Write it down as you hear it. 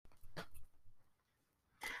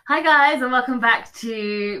Hi guys, and welcome back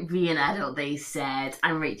to Be an Adult, They Said.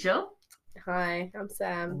 I'm Rachel. Hi, I'm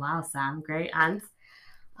Sam. Wow, Sam, great. And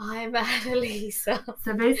I'm Annalisa.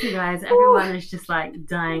 so basically, guys, everyone is just like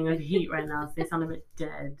dying of heat right now, so they sound a bit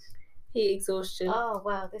dead. Heat exhaustion. Oh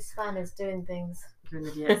wow, this fan is doing things. You're an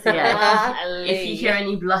idiot. So yeah, if you hear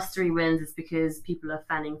any blustery winds, it's because people are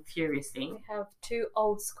fanning furiously. We have two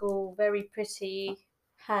old school, very pretty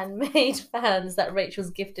handmade fans that Rachel's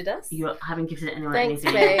gifted us. You haven't gifted anyone Thanks,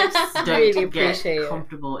 anything. babes. Don't Really get appreciate it.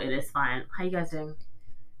 comfortable. It is fine. How you guys doing?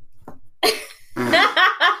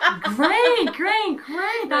 Great. Great.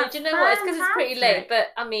 No, do you know what? It's because it's pretty late. fantastic. But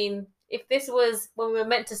I mean, if this was when we were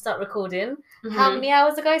meant to start recording, Mhm. how many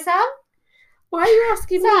hours ago, Sam? Why are you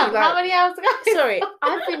asking Sam, me? how many hours ago? Sorry,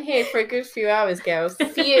 I've been here for a good few hours, girls.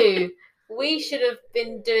 Few. We should have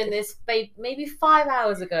been doing this maybe 5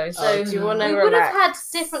 hours ago. So Oh, do you want we to would have had relax?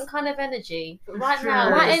 different kind of energy. But right True. now,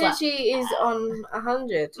 My we're just energy is on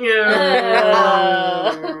 100. Yeah.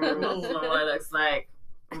 That's what it looks like.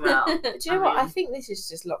 Well, Do you know what? I mean, think this is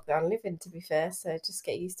just lockdown living, to be fair. So just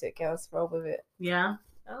get used to it, girls. Roll with it. yeah.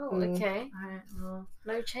 Oh, Mm. okay. All right. Well,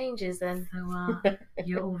 No changes then. so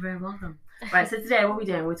you're all very welcome. Right. So today, what are we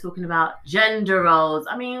doing? We're talking about gender roles.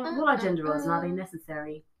 I mean, what are gender roles and are they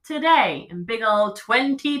necessary today in big old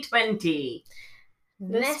 2020?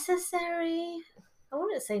 Necessary? I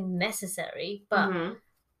wouldn't say necessary, but Mhm.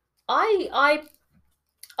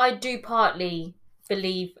 I do partly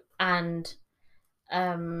believe and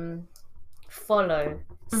follow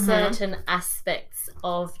Mhm. certain aspects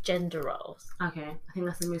of gender roles. Okay. I think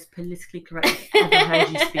that's the most politically correct I've ever heard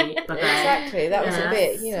you speak. But Exactly. That was Yes. a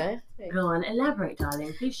bit, you know. go on, elaborate,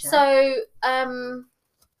 darling. Please share. So,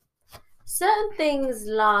 certain things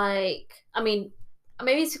like, I mean,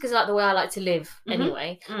 maybe it's because I like the way I like to live Mhm.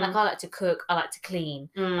 anyway. Mm. Like I like to cook, I like to clean,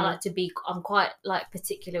 Mm. I like to be, I'm quite like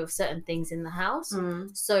particular with certain things in the house.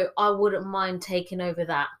 Mm. So I wouldn't mind taking over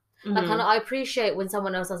that. Like Mhm. I appreciate when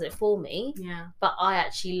someone else does it for me, Yeah. but I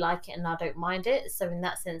actually like it and I don't mind it. So in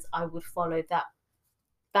that sense, I would follow that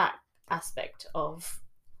aspect of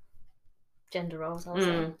gender roles. I'll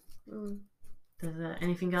say. Does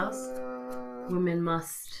anything else? Mm. Women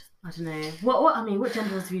must. I don't know. What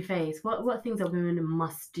gender roles do we face? What things that women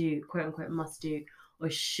must do, quote unquote, must do or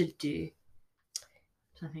should do?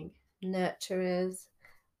 I think. Nurturers,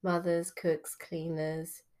 mothers, cooks,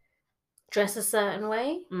 cleaners. Dress a certain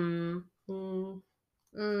way. Mm.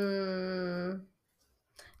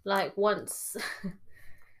 Like once.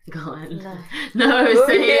 Go on. No. No, What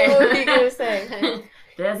say were you it. going to say?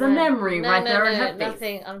 There's a memory right there in her face.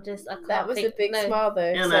 Nothing. I can't That was think, a big no. smile,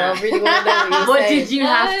 though. You So know. I really want to know what you're What saying. did you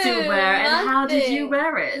have to No, wear and how did you nothing.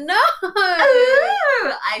 wear it? No.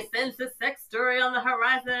 Ooh, I sense a sex story on the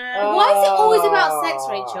horizon. Why is it always about sex,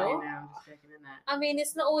 I Rachel? know, I'm just joking, innit? I mean,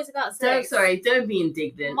 it's not always about Don't, sex. sorry, don't be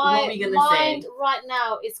indignant. My what are we gonna mind say? right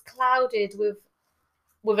now is clouded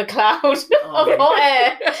with a cloud of Oh, hot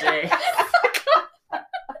air. shit.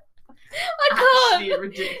 I can't. Actually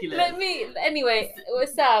ridiculous. Anyway,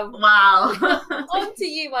 Sam, Wow. on to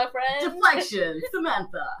you, my friend. Deflection,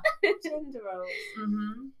 Samantha. Gender roles.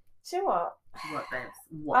 Mm-hmm. Do you know what? What, babes?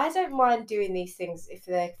 What? I don't mind doing these things if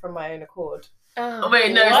they're from my own accord. Oh,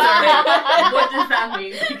 wait, no, sorry. What does that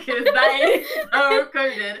mean? Because that is so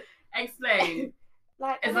coded. Explain.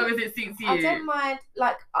 Like, As long as it suits you. I don't mind.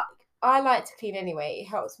 Like, I like to clean anyway. It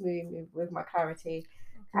helps me with my clarity.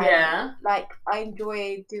 And, Yeah. like, I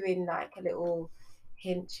enjoy doing like a little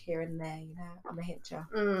hinge here and there. You know, I'm a hincher.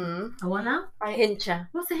 A what now? Hincher.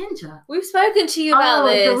 What's a hincher? We've spoken to you about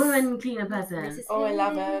the this. woman cleaner person. Mrs. Oh, I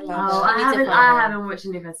love her, Hinge. love her. Oh, You need to follow I her. haven't watched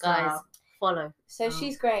any of her stuff. Guys, follow. So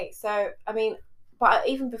she's great. So I mean, but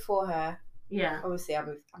even before her, Yeah. obviously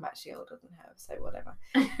I'm actually older than her, so whatever.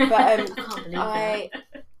 But I can't believe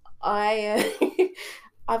that.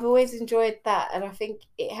 I've always enjoyed that, and I think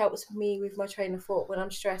it helps me with my train of thought. When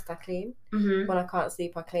I'm stressed, I clean. Mm-hmm. When I can't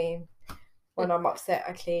sleep, I clean. When I'm upset,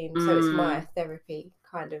 I clean. So it's my therapy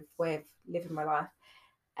kind of way of living my life.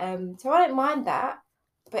 So I don't mind that,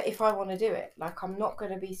 but if I want to do it, like I'm not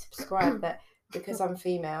going to be subscribed that because I'm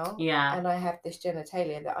female Yeah. and I have this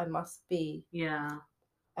genitalia that I must be Yeah.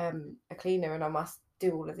 a cleaner and I must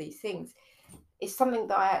do all of these things. It's something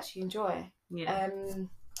that I actually enjoy. Yeah.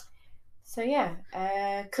 So yeah,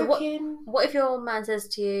 So what- cooking. What if your man says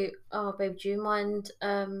to you, "Oh, babe, do you mind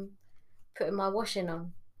putting my washing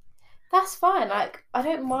on?" That's fine. Like I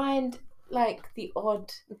don't mind like the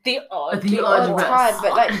odd The odd time, request.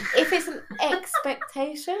 but like if it's an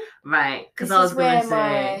expectation, Right. Because this I was is going where to say.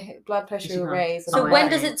 my blood pressure will raise. So Oh, when yeah.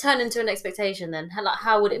 does it turn into an expectation then?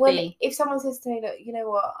 How would it Well, be? if someone says to me, look, you know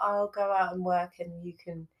what, I'll go out and work and you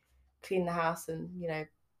can clean the house and, you know,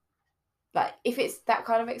 Like, if it's that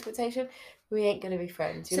kind of expectation, we ain't gonna be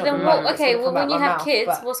friends. So You're then not gonna what? like what's Okay, gonna well, come out when you my have mouth, kids,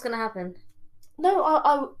 but- what's gonna happen? No,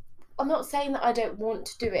 I'm not saying that I don't want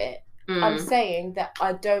to do it. I'm saying that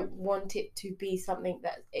I don't want it to be something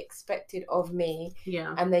that's expected of me,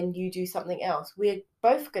 Yeah. and then you do something else. We're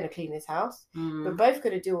both going to clean this house. We're both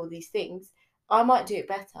going to do all these things. I might do it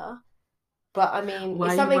better, but I mean, Why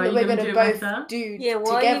it's are something you that we're gonna going to do it both better? do Yeah,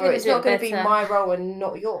 why are you together. gonna It's do not it going to be better? my role and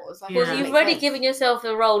not yours. Like, Yeah. Well, that you've makes already sense. given yourself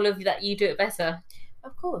the role of that you do it better.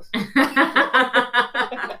 Of course.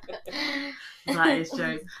 That is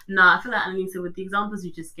true. No, I feel like, Anissa, with the examples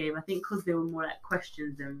you just gave, I think because they were more like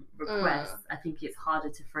questions and requests, I think it's harder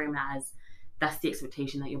to frame it as that's the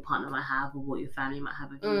expectation that your partner might have or what your family might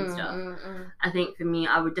have of you and stuff. I think for me,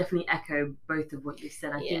 I would definitely echo both of what you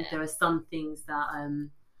said. I think there are some things that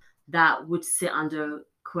that would sit under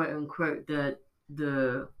quote unquote the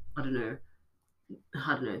I don't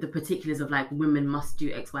know, the particulars of like women must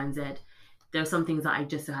do X, Y, and Z. There are some things that I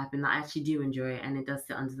just so happen that I actually do enjoy, and it does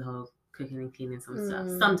sit under the whole cooking and cleaning some stuff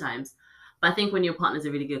sometimes. But I think when your partner's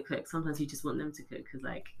a really good cook, sometimes you just want them to cook because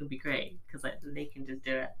like it'll be great because like they can just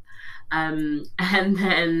do it. And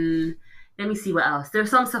then let me see what else. There's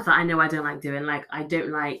some stuff that I know I don't like doing. Like I don't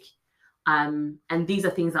like, and these are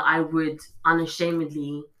things that I would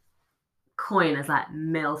unashamedly coin as like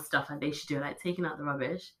male stuff that they should do, like taking out the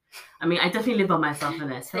rubbish. I mean, I definitely live by myself in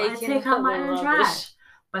this, so I take out my own trash.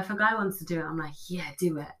 But if a guy wants to do it, I'm like, yeah,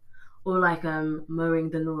 do it. Or like mowing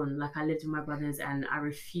the lawn. Like I lived with my brothers and I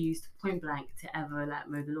refused point blank to ever like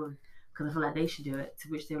mow the lawn because I feel like they should do it. To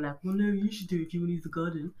which they were like, well, no, you should do it if you want to use the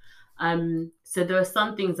garden. So there are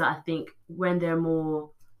some things that I think when they're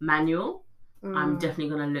more manual, I'm definitely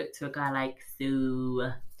gonna look to a guy like, so do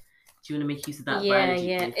you want to make use of that biology?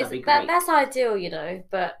 Yeah. That'd be great. That's ideal, you know,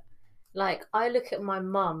 but like I look at my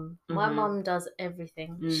mum. My mum does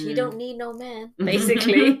everything. She don't need no man,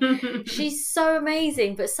 basically. She's so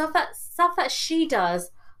amazing, but stuff that she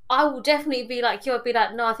does, I will definitely be like you. I'd be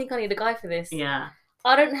like, no, I think I need a guy for this. Yeah.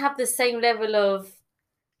 I don't have the same level of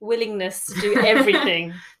willingness to do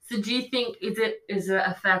everything. So do you think is it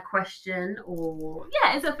a fair question, or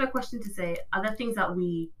is it a fair question to say, are there things that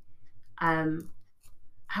we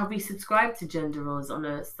have we subscribed to gender roles on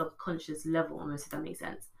a subconscious level almost, if that makes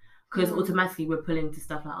sense? Because automatically we're pulling to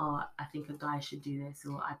stuff like, oh, I think a guy should do this,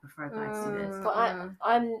 or I prefer a guy to do this. But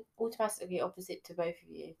I'm automatically opposite to both of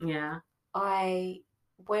you. Yeah. I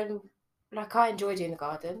enjoy doing the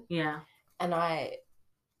garden. Yeah. And I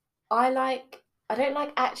don't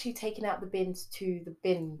like actually taking out the bins to the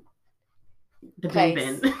bin. The place.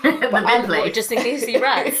 bin. The bin place. Just in case you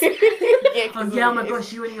rats. Oh my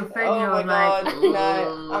gosh, you and your friend. Oh my god,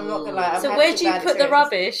 no, I'm not gonna lie. So where do you put the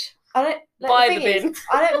rubbish? I don't Buy the bin.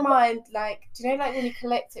 I don't mind. Like, do you know, like when you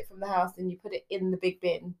collect it from the house and you put it in the big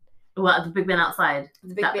bin? What, the big bin outside?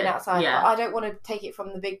 The big bin outside. Yeah. But I don't want to take it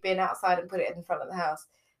from the big bin outside and put it in the front of the house.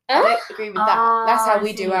 I don't agree with that. That's how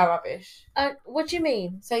we do our rubbish. What do you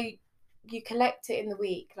mean? So you collect it in the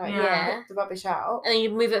week, like you put the rubbish out, and then you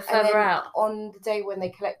move it further out. On the day when they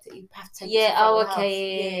collect it, you have to take it to the front of the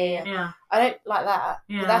okay. house. Yeah. I don't like that.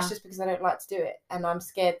 Yeah. But that's just because I don't like to do it, and I'm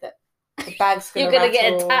scared that the bag's You're gonna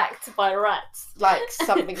get attacked by rats. Like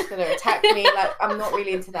something's gonna attack me. Like I'm not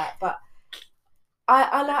really into that, but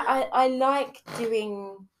I like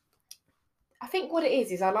doing. I think what it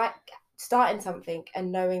is I like starting something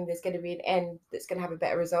and knowing there's going to be an end that's going to have a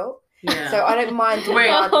better result. Yeah. So I don't mind. Oh my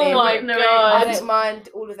god! I don't mind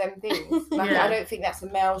all of them things. Like Yeah. I don't think that's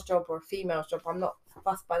a male's job or a female's job. I'm not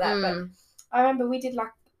fussed by that. But I remember we did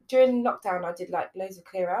like during lockdown. I did like loads of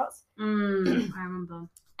clear outs. I remember.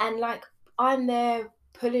 And like I'm there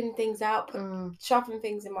pulling things out, shoving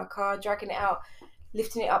things in my car, dragging it out,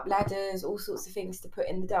 lifting it up ladders, all sorts of things to put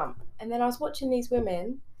in the dump. And then I was watching these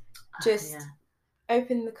women just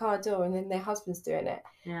open the car door and then their husband's doing it.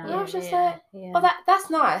 Yeah. And I was just like, oh, that's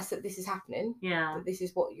nice that this is happening. Yeah. That this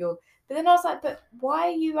is what you're... But then I was like, but why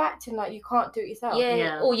are you acting like you can't do it yourself?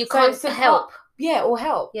 Yeah. Or you can't help. Yeah, or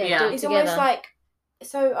help. Yeah. Do it it's together. almost like...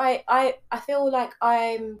 So I feel like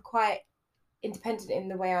I'm quite independent in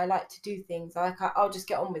the way I like to do things. Like I'll just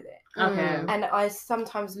get on with it. Okay. And I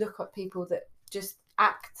sometimes look at people that just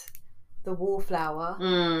act the wallflower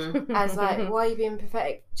as like, why are you being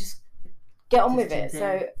pathetic? Just get on with it.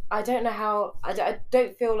 So I don't know how. I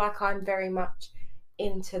don't feel like I'm very much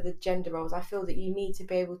into the gender roles. I feel that you need to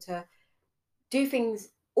be able to do things,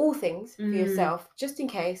 all things for yourself, just in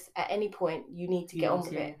case at any point you need to get on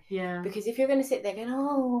with it. Yeah. Because if you're going to sit there going,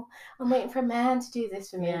 oh, I'm waiting for a man to do this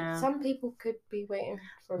for me, Yeah. some people could be waiting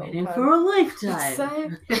for a long Waiting time. for a lifetime. So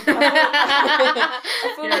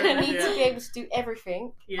I feel like you need to be able to do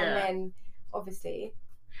everything, Yeah. and then obviously.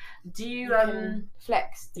 Do you can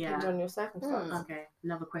flex depending on your circumstance. Okay,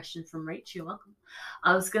 another question from Rach. You're welcome.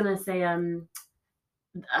 I was gonna say,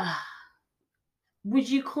 would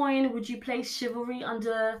you place chivalry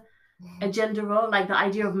under a gender role, like the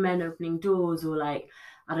idea of men opening doors, or like,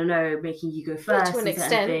 I don't know, making you go first? To an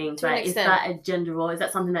extent. Is that a gender role? Is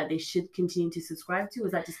that something that they should continue to subscribe to, or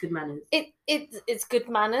is that just good manners? It's good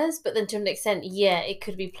manners, but then to an extent, yeah, it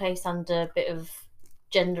could be placed under a bit of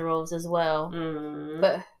gender roles as well.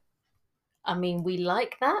 But I mean, we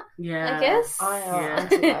like that. Yeah, I guess. I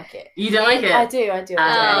do like it. You don't like it? I do.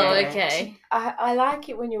 Oh, okay. I like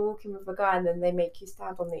it when you're walking with a guy and then they make you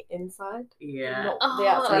stand on the inside, yeah, not the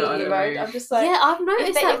outside of the road. I'm just like, yeah, I've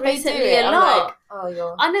noticed that recently a lot. Like,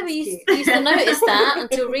 oh, I never used to notice that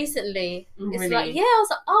until recently. It's Really? like, yeah, I was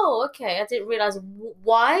like, oh, okay. I didn't realize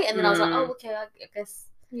why, and then I was like, oh, okay, I guess.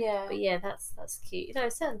 yeah. But yeah, that's cute. You know,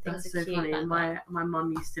 certain things that's are so cute. funny. Like My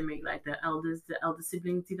mum used to make like the elder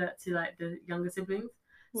siblings do that to like the younger siblings.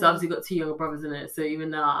 So obviously got 2 younger brothers in it. So even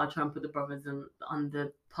now I'll try and put the brothers on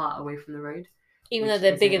the part away from the road. even though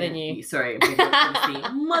they're bigger than you. Sorry, bigger, obviously,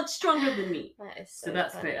 much stronger than me. That is So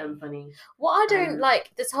that's funny. quite funny. What I don't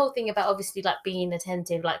like, this whole thing about obviously like being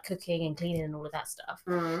attentive, like cooking and cleaning and all of that stuff.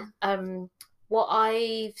 What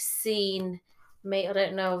I've seen, mate, I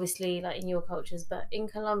don't know, obviously, like in your cultures, but in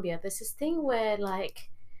Colombia, there's this thing where like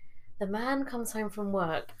the man comes home from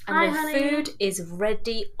work and Hi, the honey. food is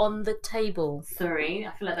ready on the table. Sorry,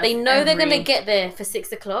 I feel like that's They know they're going to get there for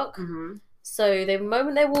 6 o'clock. Mm-hmm. So the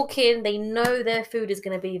moment they walk in, they know their food is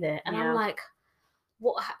going to be there. And Yeah. I'm like,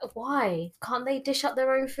 what? Why? Can't they dish up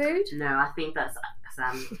their own food? No, I think that's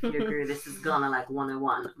Sam. If you agree, this is Ghana like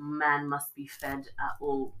 101. Man must be fed at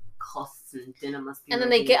all costs, and dinner must be. And then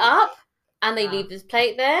they ready. get up and they Yeah. leave this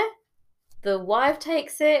plate there. The wife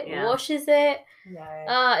takes it, Yeah. washes it. No.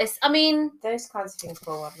 I mean, Those kinds of things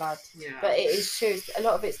go on, lad. Yeah. But it is true. A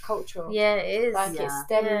lot of it's cultural. yeah, it is. Like Yeah. it's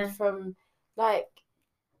stemmed Yeah. from, like,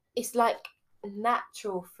 it's like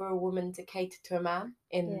natural for a woman to cater to a man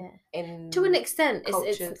in To an extent,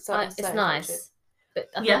 cultures, it's certain nice. cultures. But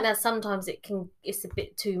I Yeah. think that sometimes it's a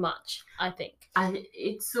bit too much, I think.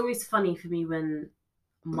 It's always funny for me when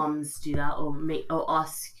mums do that or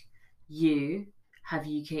ask you, have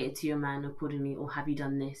you catered to your man accordingly, or have you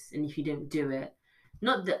done this? And if you don't do it,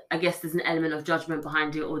 not that I guess there's an element of judgment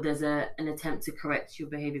behind it, or there's an attempt to correct your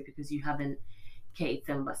behavior because you haven't catered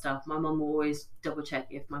to them about stuff. My mum will always double check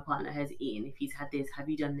if my partner has eaten, if he's had this, have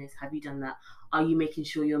you done this, have you done that, are you making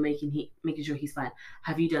sure you're making sure he's fine,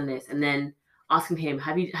 have you done this, and then asking him,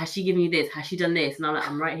 has she given you this, has she done this, and I'm like,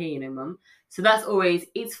 I'm right here, you know, mum. So that's always,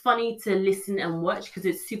 it's funny to listen and watch because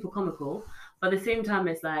it's super comical, but at the same time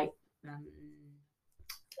it's like,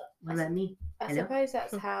 what about me? I Hello? suppose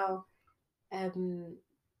that's how,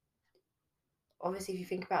 obviously, if you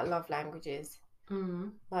think about love languages,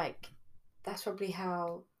 like, that's probably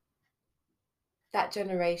how that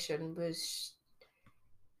generation was,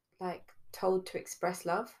 like, told to express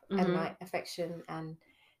love and, like, affection and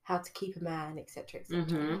how to keep a man, etc.,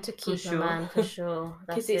 etc. To keep sure. a man, for sure.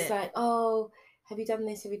 Because it's like, oh, have you done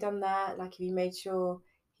this? Have you done that? Like, have you made sure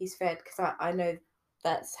he's fed? Because I know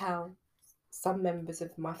that's how some members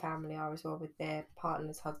of my family are as well, with their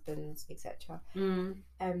partners, husbands, etc.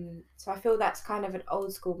 So I feel that's kind of an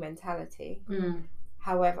old school mentality.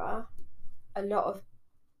 However, a lot of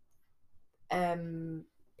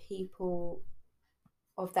people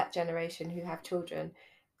of that generation who have children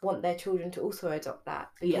want their children to also adopt that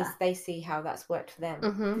because they see how that's worked for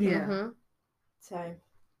them. So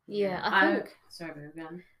yeah, I think. Sorry,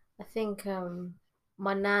 again. I think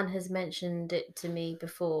my nan has mentioned it to me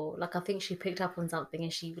before. Like, I think she picked up on something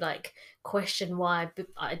and she like questioned why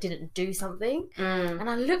I didn't do something. And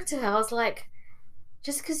I looked at her. I was like,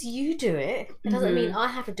 just because you do it, it doesn't mean I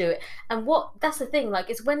have to do it. And that's the thing. Like,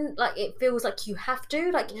 it's when like it feels like you have to.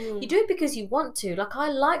 Like, you do it because you want to. Like, I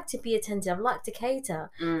like to be attentive. I like to cater,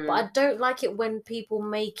 but I don't like it when people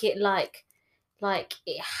make it like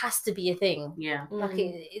it has to be a thing. Yeah. Like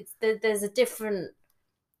there's a different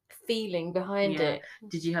feeling behind it.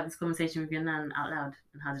 Did you have this conversation with your nan out loud,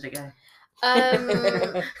 and how did it go?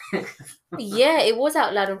 Yeah, it was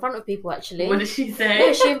out loud in front of people actually. What did she say?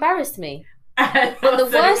 No, she embarrassed me. But the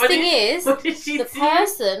worst thing is, what did she the do?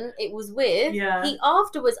 person it was with, Yeah. he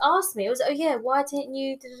afterwards asked me, I was like, oh yeah, why didn't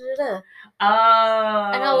you da-da-da-da?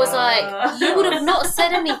 Oh. And I was like, you would have not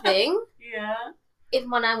said anything Yeah. if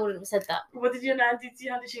my nan wouldn't have said that. What did your nan do to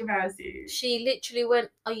you? How did she embarrass you? She literally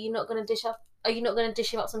went, are you not going to dish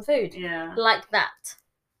him up some food? Yeah. Like that.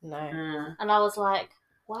 no. And I was like,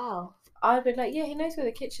 Wow. I'd be like, yeah, he knows where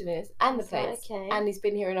the kitchen is and the It's like, plates, okay. and he's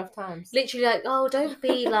been here enough times. Literally like, oh, don't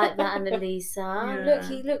be like that, Annalisa. Yeah. Look,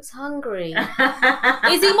 he looks hungry.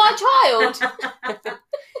 Is he my child?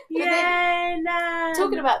 Yeah, no.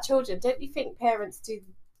 Talking about children, don't you think parents do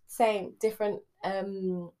the same, different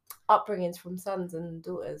upbringings from sons and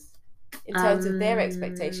daughters in terms of their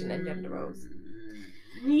expectation and gender roles?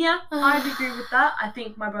 Yeah, I'd agree with that. I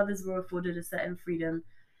think my brothers were afforded a certain freedom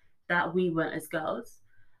that we weren't as girls.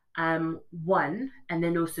 One, and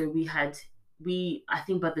then also I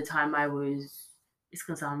think by the time it's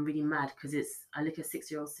gonna sound really mad because I look at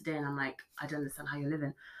 6-year-olds today and I'm like, I don't understand how you're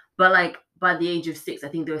living. But like by the age of 6, I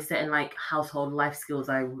think there were certain like household life skills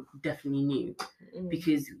I definitely knew,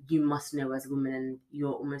 because you must know as a woman, and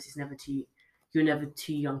you're never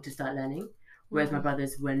too young to start learning. Whereas my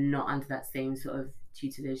brothers were not under that same sort of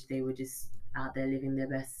tutelage. They were just out there living their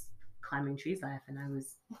best climbing trees life, and I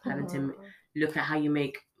was having to look at how you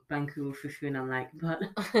make banku or fufu, and I'm like, but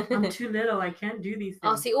I'm too little, I can't do these things.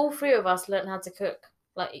 Oh, see, all 3 of us learned how to cook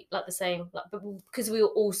like the same, like, but because we were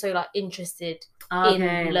also like interested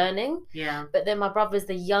in learning. Yeah. But then my brother's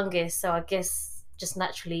the youngest, so I guess just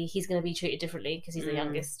naturally he's going to be treated differently because he's the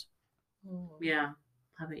youngest. Yeah.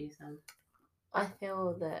 How about you, Sam? I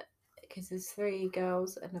feel that because there's 3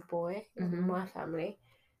 girls and a boy in my family,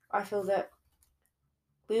 I feel that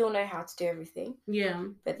we all know how to do everything. Yeah.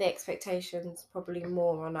 But the expectations probably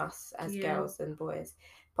more on us as girls than boys.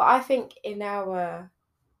 But I think in our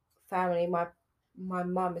family, my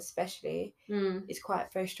mum especially is quite a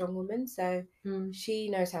very strong woman. So she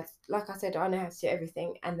knows how to, like I said, I know how to do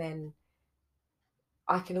everything. And then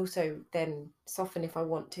I can also then soften if I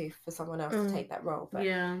want to for someone else to take that role. But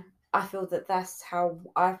I feel that that's how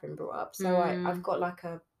I've been brought up. So I've got like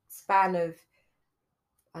a span of,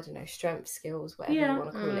 I don't know, strength, skills, whatever you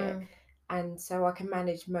want to call it. And so I can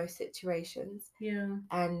manage most situations. Yeah.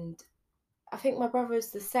 And I think my brother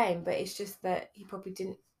is the same, but it's just that he probably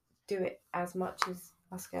didn't do it as much as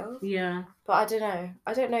us girls. Yeah. But I don't know.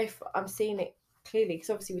 I don't know if I'm seeing it clearly, because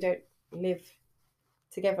obviously we don't live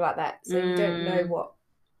together like that. So you don't know what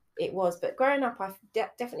it was. But growing up, I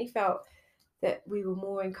definitely felt that we were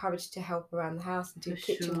more encouraged to help around the house and do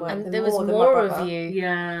kitchen work. And there was more of you.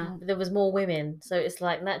 Yeah. There was more women. So it's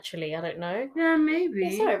like naturally, I don't know. Yeah, maybe.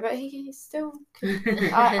 Yeah, sorry, but he still...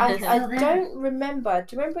 I don't remember.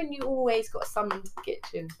 Do you remember when you always got summoned to the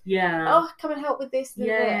kitchen? Yeah. Oh, come and help with this. And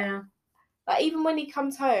yeah. Like, even when he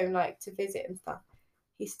comes home, like, to visit and stuff,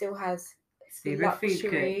 he still has his favourite food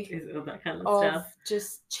cooked, is all that kind of stuff.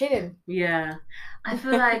 Just chilling. Yeah. I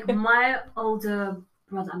feel like my older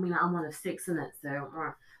brother, I mean, I'm one of 6 in it, so,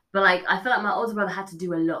 but like, I feel like my older brother had to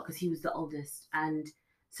do a lot because he was the oldest, and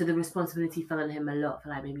so the responsibility fell on him a lot for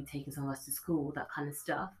like maybe taking some of us to school, that kind of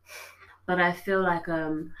stuff. But I feel like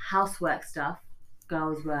housework stuff,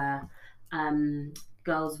 girls were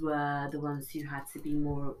the ones who had to be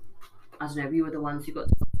more, I don't know, we were the ones who got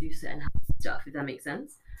to do certain stuff, if that makes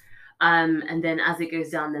sense. And then as it goes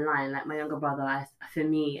down the line, like my younger brother, for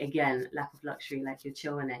me, again, lack of luxury, like you're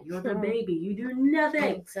chilling it. You're the baby, you do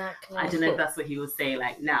nothing. Exactly. I don't know if that's what he would say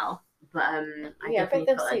like now, but I definitely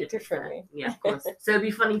but felt they like differently. Yeah, of course. So it'd be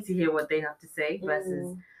funny to hear what they have to say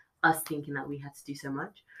versus us thinking that we had to do so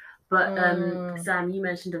much. But Sam, you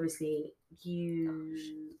mentioned obviously you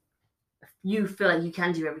feel like you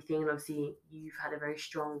can do everything, and obviously you've had a very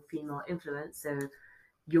strong female influence, so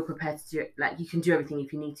you're prepared to do it, like you can do everything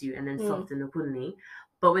if you need to, and then soften accordingly.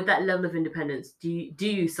 But with that level of independence, do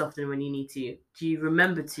you soften when you need to? Do you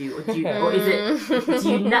remember to, or do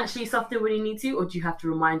you naturally soften when you need to, or do you have to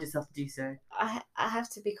remind yourself to do so? I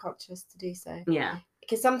have to be conscious to do so. Yeah.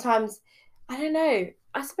 Because sometimes, I don't know,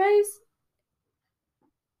 I suppose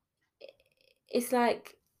it's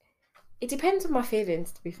like, it depends on my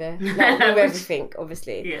feelings, to be fair. Like, with everything,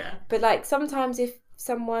 obviously. Yeah. But like, sometimes if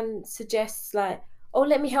someone suggests like, oh,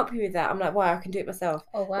 let me help you with that, I'm like, wow, I can do it myself.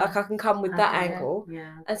 Oh, wow. Like, I can come with that angle.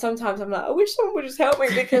 Yeah. And sometimes I'm like, I wish someone would just help me,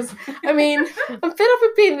 because, I mean, I'm fed up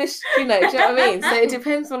of being this, do you know what I mean? So it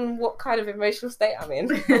depends on what kind of emotional state I'm in.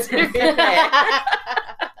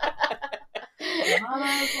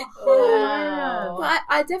 Wow. But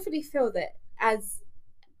I definitely feel that as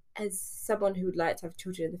someone who would like to have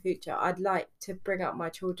children in the future, I'd like to bring up my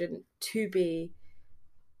children to be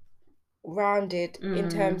rounded in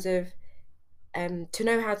terms of to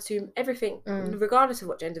know how to do everything regardless of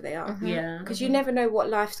what gender they are. Yeah. Because you never know what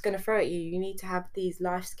life's going to throw at you. You need to have these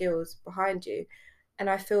life skills behind you. And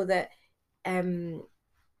I feel that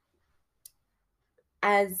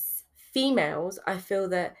as females, I feel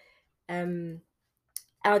that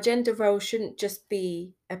our gender roles shouldn't just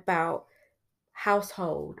be about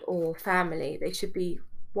household or family. They should be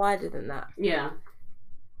wider than that. Yeah.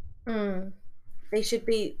 They should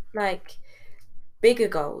be like bigger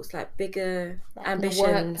goals, like bigger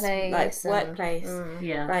ambitions, like workplace.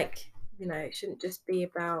 Yeah. Like, you know, it shouldn't just be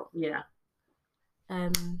about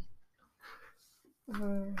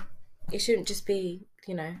it shouldn't just be,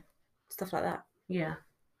 you know, stuff like that. Yeah.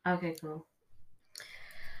 Okay, cool.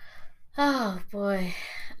 Oh boy.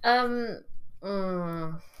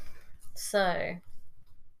 So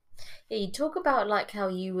yeah, you talk about like how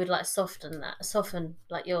you would like soften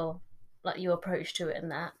like your approach to it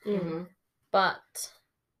and that. But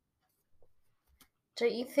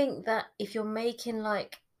don't you think that if you're making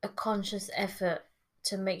like a conscious effort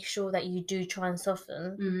to make sure that you do try and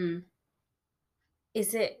soften,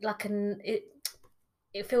 is it like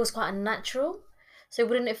it feels quite unnatural? So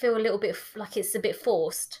wouldn't it feel a little bit like it's a bit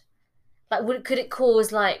forced? Like, could it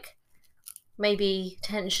cause like maybe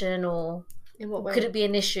tension, or in what way? Could it be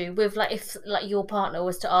an issue with like if like your partner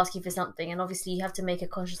was to ask you for something, and obviously you have to make a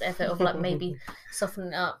conscious effort of like maybe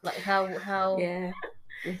softening it up, like how? Yeah.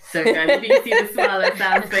 So guys, if you can see the smile on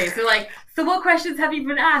Sam's face, so like, so what questions have you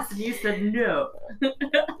been asked? And you said no.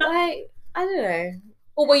 I don't know.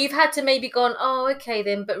 Or where you've had to maybe gone, oh, okay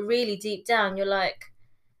then, but really deep down you're like,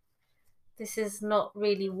 this is not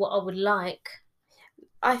really what I would like.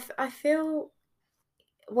 I feel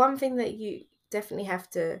one thing that you definitely have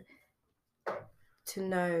to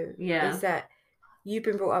know is that you've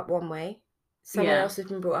been brought up one way, someone else has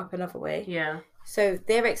been brought up another way. Yeah. So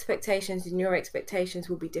their expectations and your expectations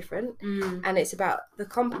will be different, and it's about the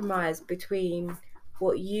compromise between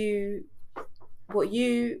what you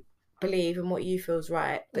believe and what you feel's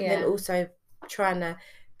right, but then also trying to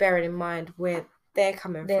bear it in mind where they're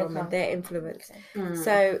coming from and their influence.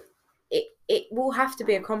 So it will have to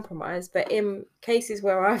be a compromise, but in cases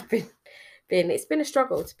where I've been it's been a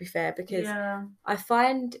struggle, to be fair, because I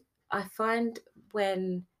find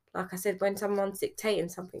when, like I said, when someone's dictating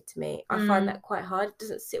something to me, I find that quite hard. It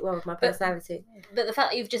doesn't sit well with my personality. But the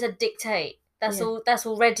fact that you've just said dictate, that's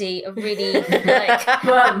already a really like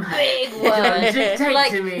big word. Dictate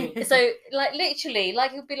like, to me. So like literally,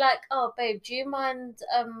 like you'd be like, oh babe, do you mind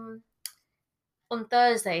on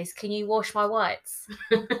Thursdays can you wash my whites?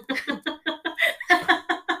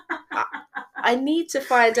 I need to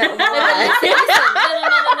find out why. No.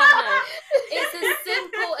 It's as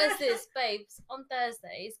simple as this, babes. On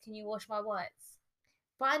Thursdays, can you wash my whites?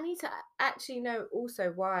 But I need to actually know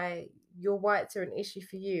also why your whites are an issue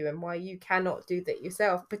for you and why you cannot do that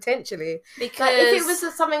yourself, potentially. Because like, if it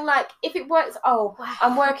was something like, if it works,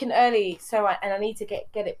 I'm working early, so I need to get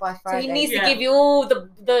it by Friday. So he needs to give you all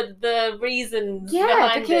the reasons.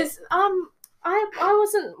 Yeah, because I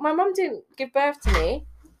wasn't. My mum didn't give birth to me.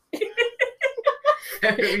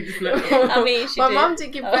 I mean, my mum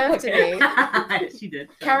didn't give birth to me. She did.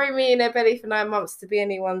 Carry me in her belly for 9 months to be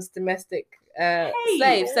anyone's domestic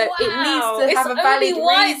slave. So it needs to have a valid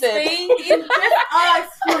reason. You just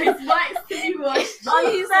asked for his whites to be washed on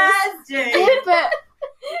Thursday. Yeah, but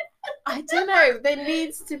I don't know. There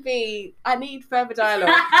needs to be. I need further dialogue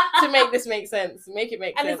to make this make sense. Make it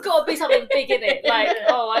make sense. And it's got to be something big in it. Like,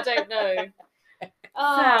 I don't know.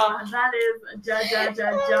 Oh, so that is jokes.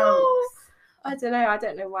 I don't know. I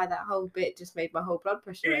don't know why that whole bit just made my whole blood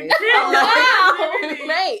pressure raise. Wow,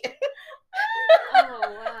 mate. Oh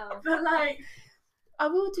wow. But like, I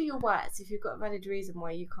will do your whites if you've got a valid reason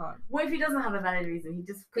why you can't. What if he doesn't have a valid reason? He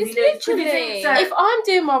just it's literally. So if I'm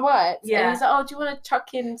doing my whites, and he's like, "Oh, do you want to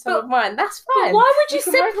chuck in some of mine?" That's fine. But why would you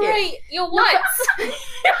separate your whites?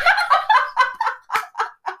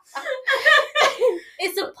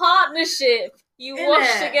 It's a partnership. You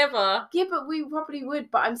wash together. Yeah, but we probably would.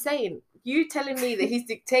 But I'm saying, you telling me that he's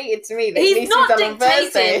dictated to me that he's needs not to be done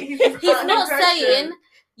dictating. on Thursday. He's not saying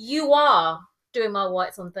you are doing my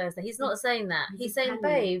whites on Thursday. He's not saying that. He's saying,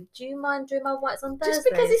 babe, do you mind doing my whites on Thursday? Just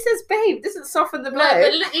because he says babe doesn't soften the blow. No,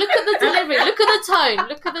 but look at the delivery. Look at the tone.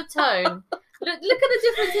 Look at the tone. Look at the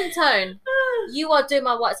difference in tone. You are doing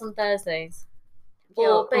my whites on Thursdays.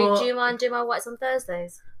 Or, babe, do you mind doing my whites on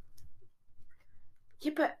Thursdays?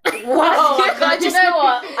 Yeah, but oh God, you know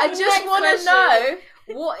what? I just want to know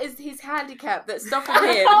what is his handicap that's stopping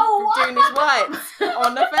him from doing his whites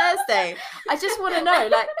on a Thursday. I just want to know,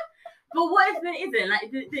 like. But what if there isn't?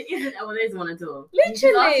 Like, there isn't. Oh, there is one at all.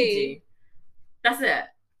 Literally. That's it.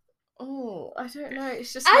 Oh, I don't know.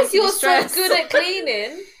 It's just as you're so good at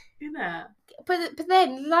cleaning. Yeah. But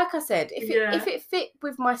then, like I said, if it fit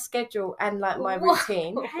with my schedule and like my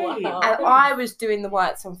routine, and I was doing the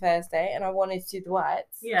whites on Thursday and I wanted to do the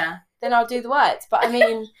whites, then I'll do the whites. But I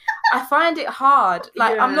mean, I find it hard.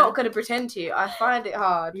 Like I'm not going to pretend to you. I find it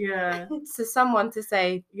hard. Yeah. To someone to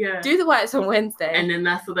say, do the whites on Wednesday, and then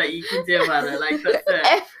that's all that you can do about it. Like that's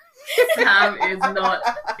it. Sam is not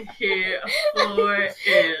here for it.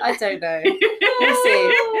 I don't know. We'll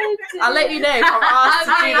see. I'll let you know if I'm asked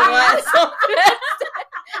to do the words on Thursday,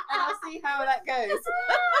 and I'll see how that goes.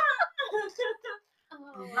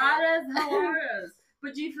 That is hilarious.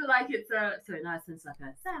 But do you feel like it's sorry, no, it sounds like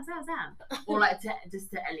a Sam, or like just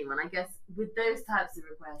to anyone? I guess with those types of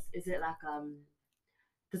requests, is it like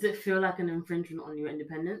does it feel like an infringement on your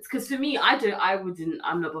independence? Because for me, I'm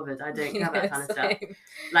not bothered. I don't care about that kind of stuff.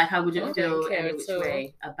 Like I wouldn't feel any which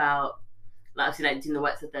way about like obviously like doing the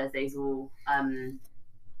works of Thursdays or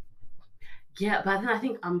yeah, but then I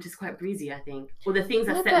think I'm just quite breezy, I think. Or the things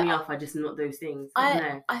that set me off are just not those things. I don't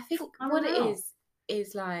know. I think what it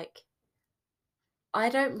is like, I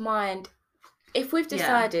don't mind if we've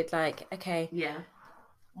decided like, okay,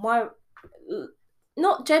 my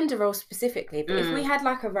not gender role specifically, but if we had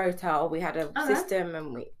like a rota or we had a system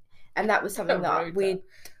and that was something that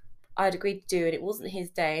I'd agreed to do and it wasn't his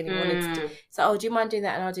day and he wanted to do, so do you mind doing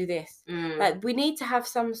that and I'll do this. Like we need to have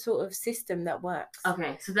some sort of system that works.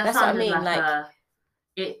 Okay, so that's what I mean. Like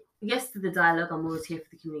yes to the dialogue, I'm always here for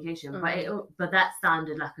the communication, but that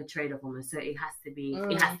sounded like a trade-off almost. So it has to be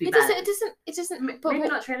balanced. It doesn't. Maybe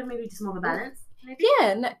not trade-off. Maybe just more of a balance. Maybe?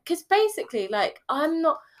 Yeah, because basically, like I'm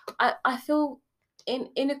not. I feel in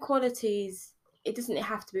inequalities. It doesn't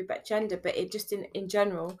have to be about gender, but it just in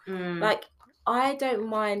general. Like I don't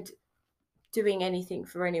mind doing anything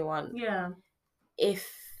for anyone. Yeah. If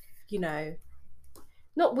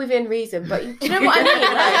not within reason, but you know what I mean.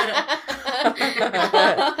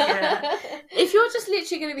 Like, if you're just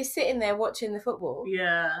literally going to be sitting there watching the football,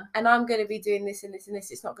 and I'm going to be doing this and this and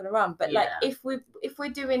this, it's not going to run. But like if we're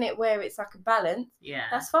doing it where it's like a balance,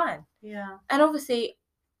 that's fine. Yeah. And obviously,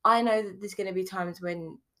 I know that there's going to be times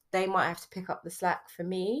when they might have to pick up the slack for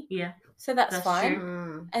me. Yeah. So that's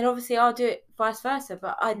fine. And obviously, I'll do it vice versa.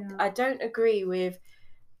 But I don't agree with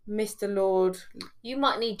Mr. Lord. You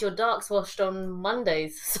might need your darks washed on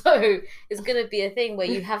Mondays, so it's going to be a thing where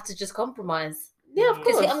you have to just compromise. Yeah, of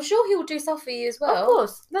course. I'm sure he will do stuff for you as well. Of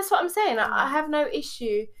course, that's what I'm saying. I have no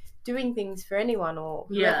issue doing things for anyone or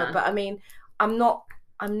whoever. But I mean, I'm not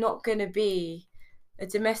going to be a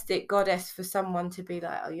domestic goddess for someone to be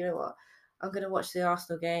like, oh, you know what? I'm going to watch the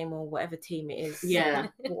Arsenal game or whatever team it is. Yeah,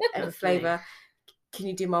 whatever flavour. Can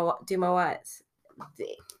you do my whites?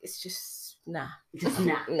 It's just nah. Just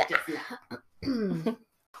nah.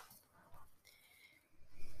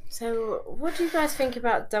 So, what do you guys think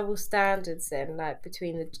about double standards then, like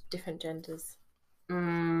between the different genders?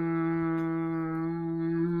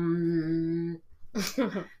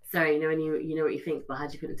 Sorry, you know what you think, but how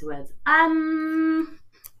do you put it into words?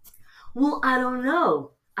 Well, I don't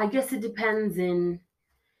know. I guess it depends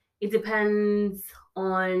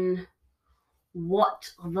on what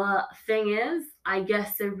the thing is. I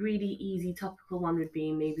guess a really easy topical one would be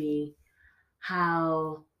maybe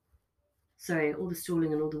all the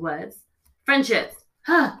stalling and all the words. Friendships.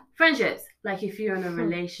 Friendships. Like if you're in a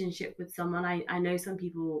relationship with someone, I know some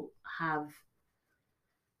people have,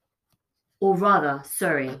 or rather,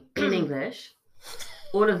 in English,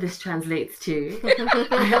 all of this translates to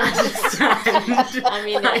I understand. I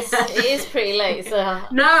mean, it is pretty late, so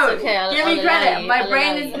no, it's okay. Give me credit. My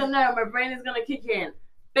brain is gonna kick in.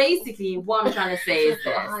 Basically, what I'm trying to say is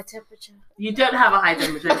this: high temperature. You don't have a high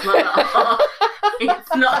temperature. It's not that hot.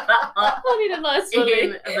 It's not that hot. I need a nice one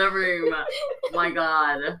in the room. My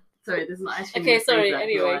God. Sorry, this is not actually. Okay, sorry.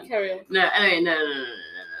 Anyway, carry on. No.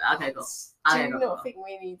 Okay, cool. Do you not think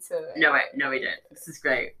we need to? No, we don't. This is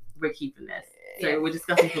great. We're keeping this. So we're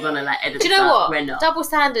discussing if we're gonna like edit. Do you know what? We're not. Double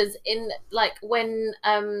standards in like when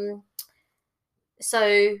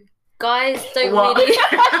so guys don't really.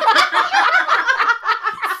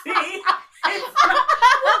 See?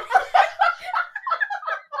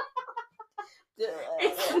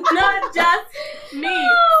 It's not just me.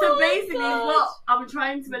 So basically, what I'm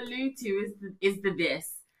trying to allude to is the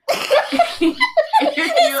this. No,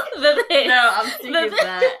 I'm sticking with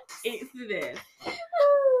that. It's this.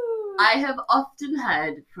 I have often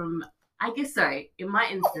heard from, in my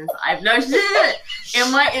instance, I feel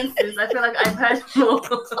like I've heard more.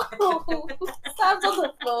 Sam's on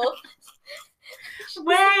the floor.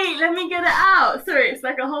 Wait, let me get it out. Sorry, it's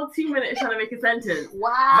like a whole 2 minutes trying to make a sentence.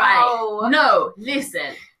 Wow. Right. No,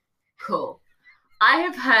 listen. Cool. I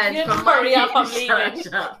have heard from hurry up, I'm leaving.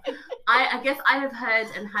 I guess I have heard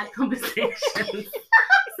and had conversations.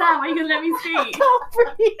 Sam, are you going to let me speak?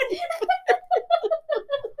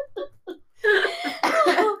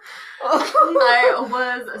 I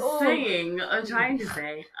was saying, I'm trying to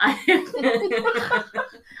say,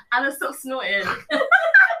 Anna, stop snorting.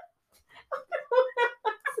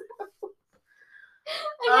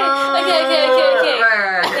 Okay.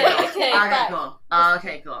 Right. it Okay, back. cool.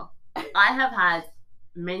 Okay, cool. I have had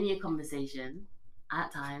many a conversation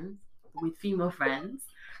at times with female friends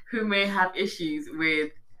who may have issues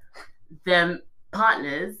with them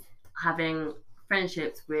partners having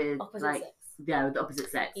friendships with Opposite sex. with the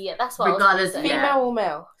opposite sex. Yeah, that's what Regardless, I was gonna say. yeah. Female or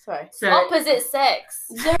male? Sorry. So Opposite sex.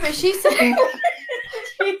 No, but she said,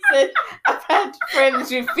 she said, I've had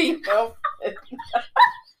friends with female friends.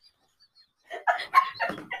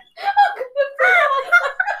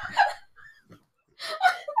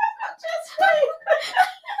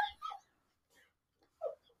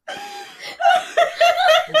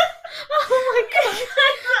 Oh my god.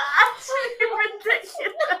 That's actually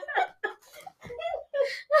ridiculous.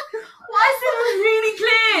 Why is it really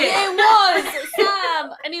clear? It was Sam.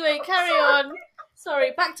 Anyway, carry on.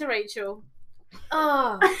 Sorry, back to Rachel.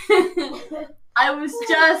 Ah, I was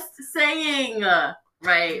just saying,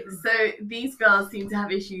 right? So these girls seem to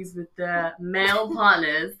have issues with their male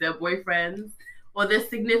partners, their boyfriends, or their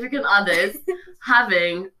significant others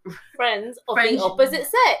having friends of Friends- the opposite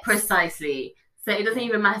sex. precisely. So it doesn't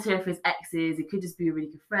even matter if it's exes. It could just be a really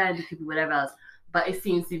good friend. It could be whatever else. But it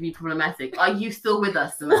seems to be problematic. Are you still with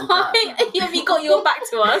us, Samantha? Why have you got your back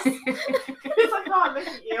to us? Because I can't look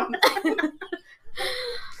at you.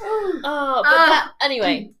 Oh, but that,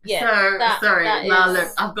 anyway, yeah. So sorry. that Now is- look,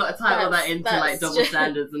 I've got to title that into like that's double just-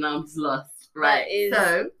 standards, and I'm just lost. Right. is-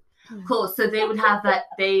 So cool. So they would have that.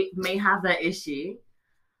 They may have that issue.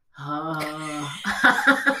 I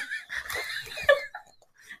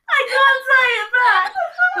can't say it back.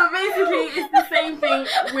 But basically, it's the same thing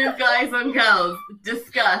with guys and girls.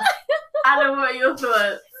 Discuss. Anna, what are your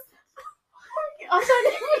thoughts? I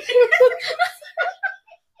don't even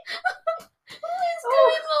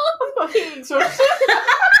I've got heat exhaustion.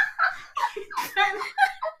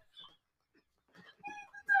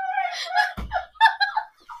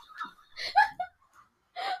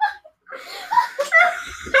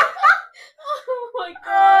 Oh my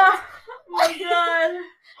god. Oh my god.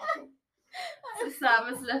 So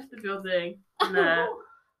Sam has left the building. No.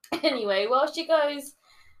 Anyway, while she goes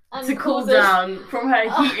and To cool causes- down from her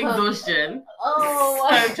heat exhaustion. Oh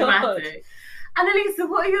my So god. dramatic. Annalisa,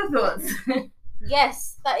 what are your thoughts?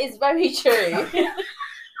 Yes, that is very true.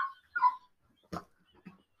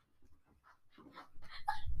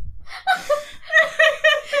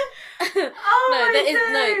 Oh No, my there is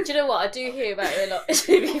no. days. Do you know what? I do hear about it a lot.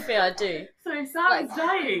 To be fair, I do. So Sam is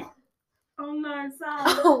dying. Oh no,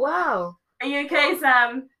 Sam. Oh wow. Are you okay,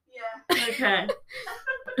 Sam? Yeah. Okay.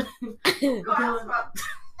 God,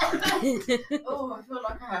 oh, I feel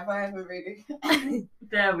like I haven't really.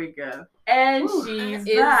 There we go. And Ooh, she's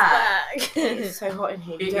Is back. back. It's so hot in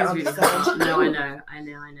here. It You don't is really understand. hot. No, I know.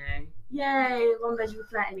 Yay, one bedroom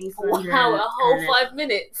flat in East London. Wow, a whole And- 5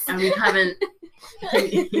 minutes. And we haven't.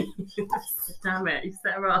 Damn it, you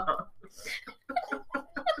set her up.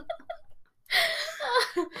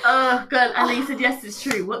 Oh, God. And he said, yes, it's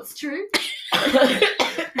true. What's true?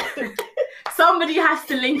 Somebody has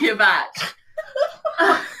to link it back.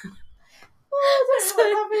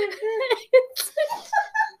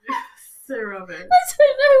 So rubbish. I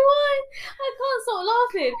don't know why. I can't stop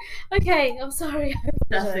laughing. Okay, I'm sorry.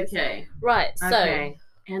 That's okay. Right, so Okay.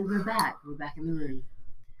 And we're back. We're back in the room.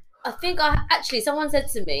 I think someone said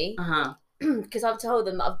to me, Uh-huh. because I've told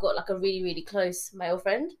them that I've got like a really, really close male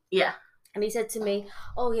friend. Yeah. And he said to me,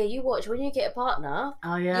 oh yeah, you watch, when you get a partner,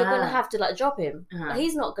 Oh, yeah. you're going to have to like drop him. Uh-huh.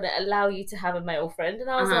 He's not going to allow you to have a male friend. And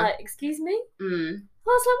I was Uh-huh. like, excuse me? Mm. I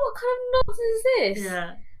was like, what kind of nonsense is this?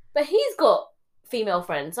 Yeah. But he's got female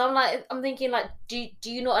friends. So I'm thinking like, do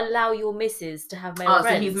you not allow your missus to have male Oh,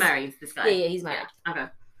 friends? so he's married, this guy? Yeah, he's married. Yeah. Okay.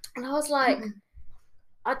 And I was like,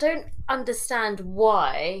 I don't understand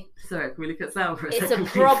why. Sorry, can we look at Sam for a It's a second?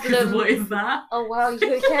 please? problem. What is that? Oh wow,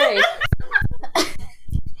 you okay?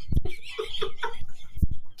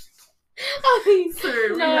 I mean,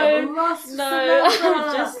 Sorry, we no, have lost no,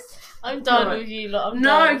 Samantha. I'm done No. with you lot. I'm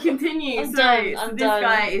No, done. continue. I'm Sorry. done, So I'm this done.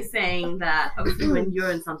 guy is saying that obviously when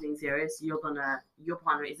you're in something serious, your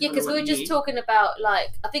partner is Yeah, because we were just talking about like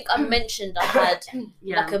I think I mentioned I had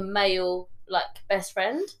Yeah. like a male like best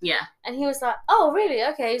friend, Yeah. and he was like, "Oh, really?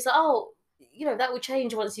 Okay." He's like, "Oh, you know that will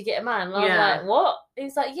change once you get a man." And I was Yeah. like, "What?"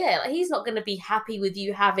 He's like, "Yeah, like he's not going to be happy with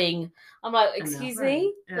you having." I'm like, male "Excuse friend.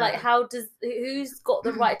 me? Yeah. Like, who's got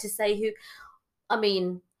the right to say who?" I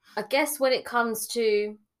mean, I guess when it comes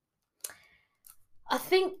to, I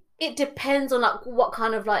think it depends on like what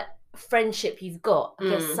kind of like friendship you've got. I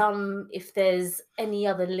guess if there's any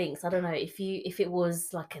other links, I don't know. If it was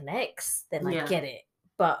like an ex, then I Yeah. get it.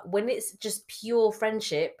 But when it's just pure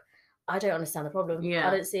friendship, I don't understand the problem. Yeah.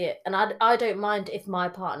 I don't see it, and I don't mind if my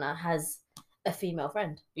partner has a female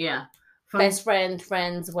friend. Yeah. best friend,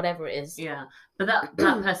 friends, whatever it is. Yeah, but that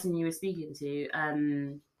person you were speaking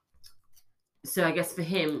to, so I guess for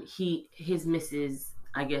him, his missus,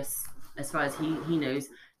 I guess as far as he knows,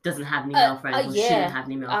 doesn't have any male friends or shouldn't have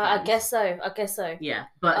any male friends. I guess so. Yeah,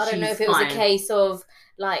 but I don't know if it was a case of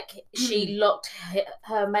like she locked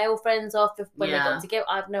her male friends off when they got together.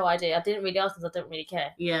 I have no idea. I didn't really ask because I don't really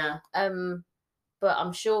care. Yeah. But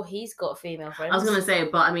I'm sure he's got female friends. I was gonna say,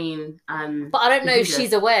 but I mean, but I don't know if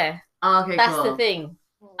she's aware. Oh, okay, that's the thing.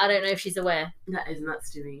 I don't know if she's aware. That is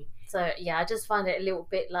nuts to me. So yeah, I just find it a little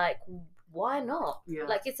bit like, why not? Yeah.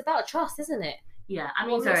 Like, it's about trust, isn't it? Yeah, I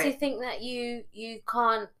mean, what makes you think that you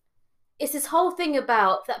can't? It's this whole thing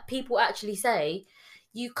about that people actually say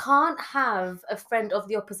you can't have a friend of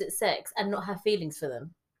the opposite sex and not have feelings for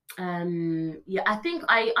them. Yeah, I think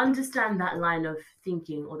I understand that line of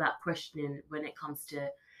thinking or that questioning when it comes to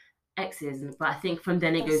exes, but I think from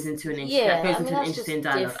then it goes into an interesting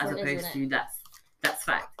dialogue as opposed to that's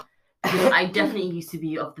fact. Because I definitely used to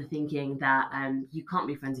be of the thinking that you can't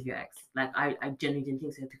be friends with your ex. Like I genuinely didn't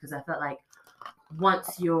think so, because I felt like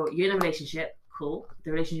once you're in a relationship, cool,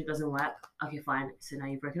 the relationship doesn't work, okay, fine, so now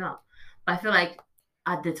you're broken up. But I feel like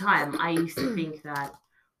at the time I used to think that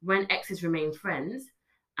when exes remain friends,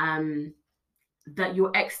 that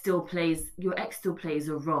your ex still plays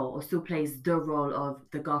a role, or still plays the role of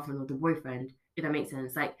the girlfriend or the boyfriend, if that makes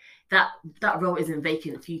sense. Like that role isn't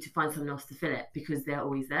vacant for you to find someone else to fill it, because they're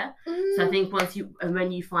always there. So I think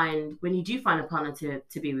when you do find a partner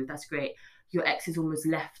to be with, that's great. Your ex is almost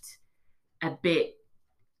left a bit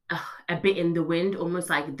in the wind, almost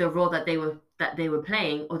like the role that they were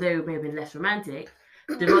playing, although it may have been less romantic,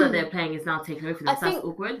 the role that they're playing is now taken over for them. So that's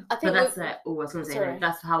awkward. But that's I was going to say,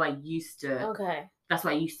 that's how I used to. Okay. That's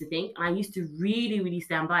what I used to think, and I used to really, really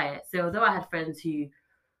stand by it. So although I had friends who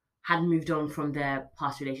had moved on from their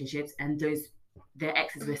past relationships and their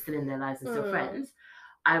exes were still in their lives and still friends,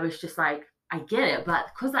 I was just like, I get it, but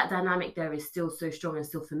because that dynamic there is still so strong and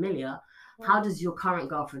still familiar, how does your current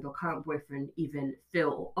girlfriend or current boyfriend even feel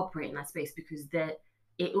or operate in that space? Because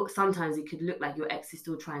sometimes it could look like your ex is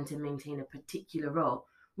still trying to maintain a particular role,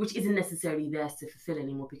 which isn't necessarily theirs to fulfill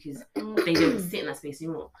anymore, because they don't sit in that space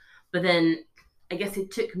anymore. But then I guess it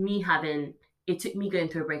took me going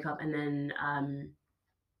through a breakup and then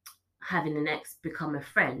having an ex become a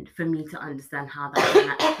friend for me to understand how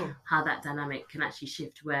that dynamic can actually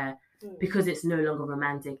shift, where because it's no longer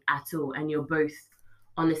romantic at all and you're both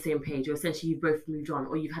on the same page, or essentially you've both moved on,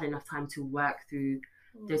 or you've had enough time to work through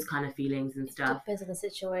those kind of feelings and stuff. It depends on the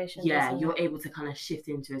situation. Yeah, you're able to kind of shift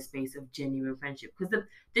into a space of genuine friendship, because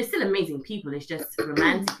they're still amazing people. It's just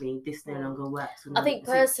romantically this no longer works. I think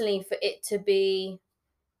personally, for it to be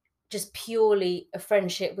just purely a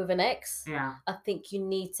friendship with an ex, I think you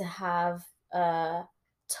need to have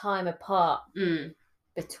time apart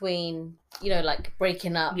between, like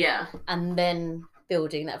breaking up and then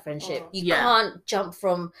building that friendship. You can't jump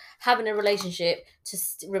from having a relationship to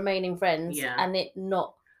remaining friends and it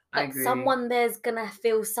not, like, someone there's gonna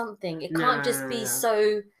feel something. It can't just be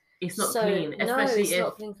so. It's not clean, especially it's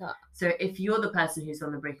not clean cut. So if you're the person who's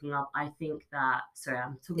on the breaking up, I think that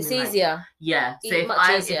I'm talking. It's easier. Yeah. So if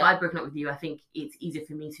I've broken up with you, I think it's easier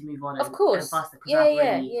for me to move on. Of course. And faster, because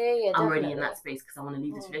I'm already in that space because I want to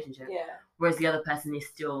leave this relationship. Yeah. Whereas the other person is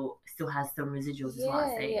still has some residuals, is what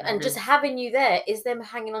I say. Yeah. And just having you there is them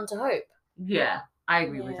hanging on to hope. Yeah. I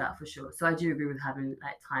agree with that for sure. So I do agree with having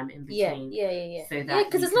like time in between. Yeah. So that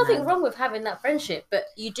because there's nothing wrong with having that friendship, but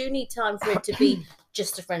you do need time for it to be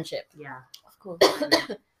just a friendship. Yeah, of course.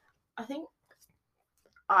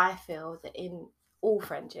 I feel that in all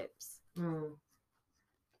friendships,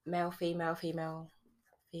 male, female, male,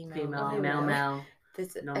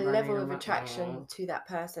 there's a level of attraction to that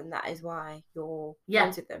person. That is why you're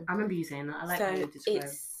friends with them. I remember you saying that. I like how you describe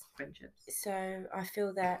friendships. So I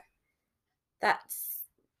feel that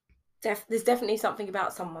there's definitely something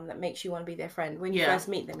about someone that makes you want to be their friend. When you first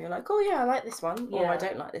meet them, you're like, oh yeah, I like this one, or I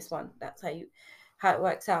don't like this one. That's how it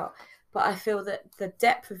works out. But I feel that the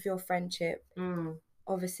depth of your friendship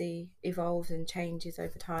obviously evolves and changes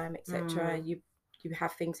over time, etc. You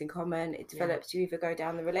have things in common. It develops. You either go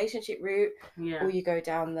down the relationship route or you go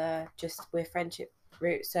down the just we're friendship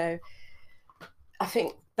route. So I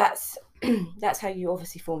think that's how you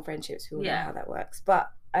obviously form friendships. We all know how that works.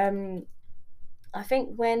 But I think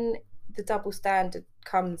when the double standard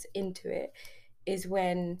comes into it is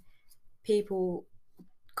when people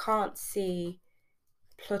can't see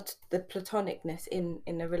the platonicness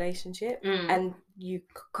in a relationship, and you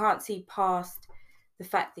can't see past the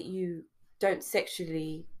fact that you don't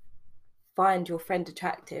sexually find your friend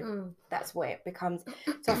attractive. That's where it becomes.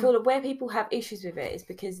 So I feel that where people have issues with it is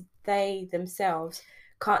because they themselves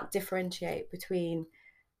can't differentiate between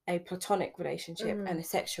a platonic relationship and a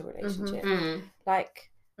sexual relationship. Like,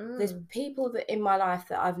 there's people that in my life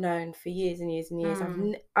that I've known for years and years and years.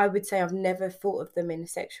 I would say I've never thought of them in a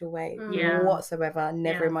sexual way whatsoever,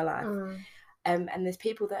 never in my life. And there's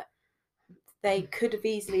people that they could have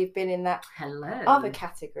easily been in that other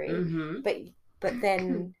category, but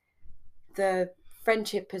then the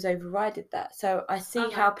friendship has overridden that. So I see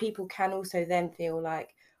how people can also then feel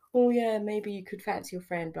like, oh yeah, maybe you could fancy your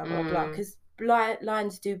friend, blah blah blah, because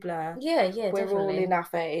lines do blur. Yeah, we're definitely. all in our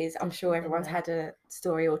 30s. I'm sure everyone's had a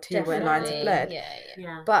story or two Definitely. where lines are blurred.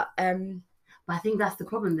 Yeah. But I think that's the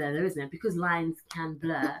problem there, though, isn't it? Because lines can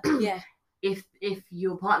blur. Yeah. If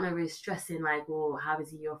your partner is stressing like, oh, how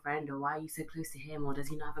is he your friend, or why are you so close to him, or does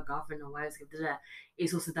he not have a girlfriend, or why is he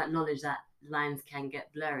it's also that knowledge that lines can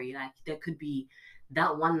get blurry. Like, there could be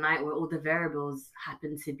that one night where all the variables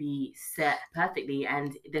happen to be set perfectly,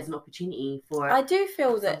 and there's an opportunity for I do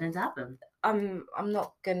feel that something to happen. I'm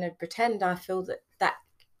not gonna pretend I feel that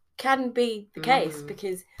can be the case,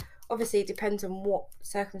 because obviously it depends on what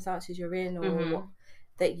circumstances you're in, or what,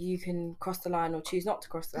 that you can cross the line or choose not to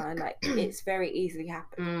cross the line. Like, it's very easily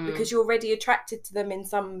happen because you're already attracted to them in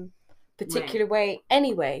some particular way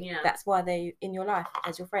anyway. That's why they're in your life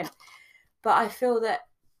as your friend. But I feel that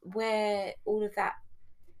where all of that,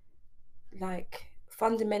 like,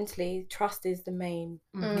 fundamentally trust is the main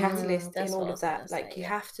catalyst in all of that. Like, you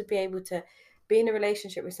have to be able to be in a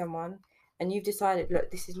relationship with someone and you've decided, look,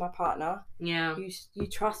 this is my partner. You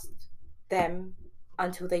trust them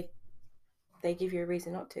until they give you a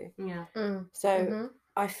reason not to. So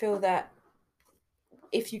I feel that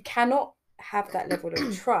if you cannot have that level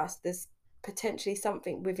of trust, there's potentially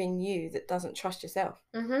something within you that doesn't trust yourself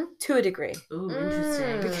to a degree.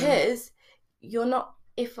 Interesting. Because you're not,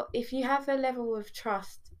 if you have a level of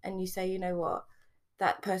trust and you say, you know what,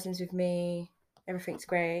 that person's with me, everything's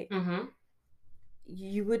great,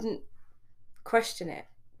 you wouldn't question it.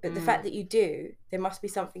 But the fact that you do, there must be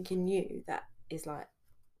something in you that is like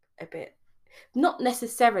a bit, not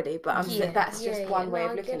necessarily, but that's just one way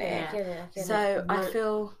of looking at it. So I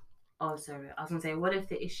feel. Oh, sorry. I was gonna say, what if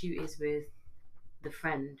the issue is with the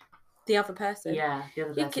friend, the other person? Yeah, the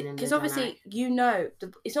other person. Because obviously,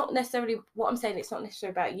 it's not necessarily what I'm saying. It's not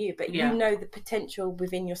necessarily about you, but you know the potential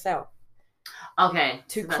within yourself. Okay,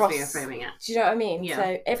 to so cross. That's what you're framing it. Do you know what I mean? Yeah.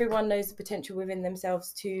 So everyone knows the potential within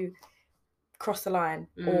themselves to cross the line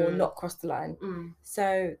or not cross the line.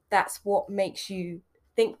 So that's what makes you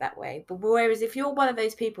think that way. But whereas if you're one of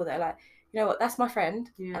those people that are like, you know what, that's my friend,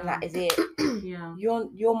 and that is it.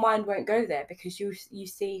 Your mind won't go there because you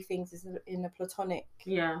see things as in a platonic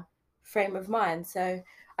frame of mind. So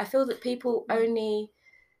I feel that people only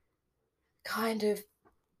kind of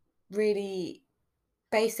really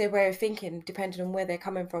base their way of thinking depending on where they're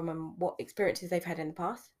coming from and what experiences they've had in the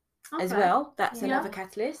past as well. That's another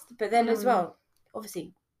catalyst. But then as well,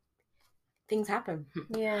 obviously, things happen.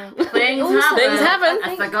 Things happen.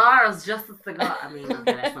 A cigar is just a cigar. I mean,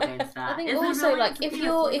 okay, let's not go into that. I think also, like,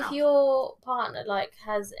 if your partner like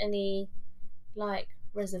has any like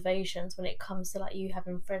reservations when it comes to like you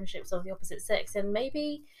having friendships of the opposite sex, then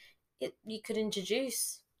maybe you could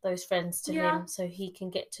introduce those friends to him so he can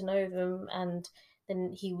get to know them, and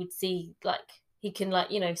then he would see, like, he can, like,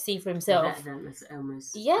 you know, see for himself.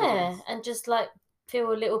 And just like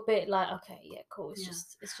feel a little bit like, okay, cool. It's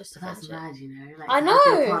just. But that's mad, you know. Like, I know.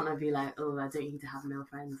 Your partner be like, oh, I don't need to have male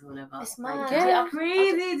friends or whatever. It's mad. Like,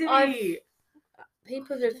 crazy to me.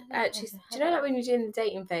 People have actually. Do you know, like, when you're doing the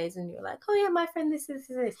dating phase and you're like, oh yeah, my friend, this.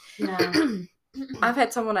 Yeah. I've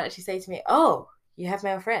had someone actually say to me, oh, you have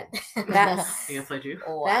male friends. That's. Yes, I do.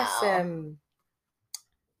 Wow.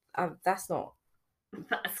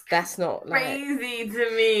 That's not like, crazy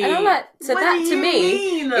to me. And I'm like, so what that to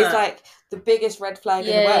me is like the biggest red flag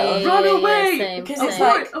in the world. Run away! Because it's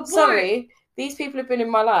like, sorry, these people have been in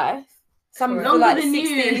my life, some for like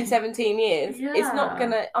 16, 17 years. It's not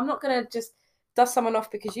gonna, I'm not gonna just dust someone off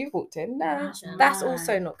because you've walked in. No, that's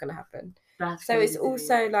also not gonna happen. So it's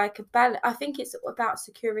also like a balance. I think it's about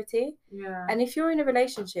security. Yeah. And if you're in a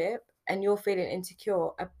relationship and you're feeling insecure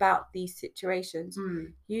about these situations,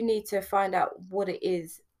 you need to find out what it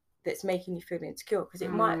is that's making you feel insecure. Because it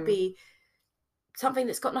might be something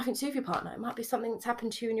that's got nothing to do with your partner. It might be something that's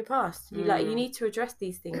happened to you in your past. You need to address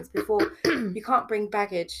these things before you can't bring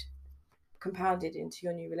baggage compounded into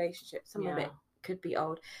your new relationship. Some of it could be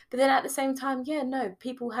old. But then at the same time,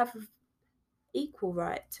 people have equal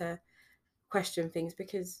right to question things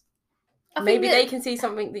because maybe they can see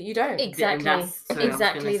something that you don't.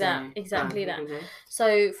 Exactly that.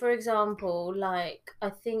 So, for example, like, I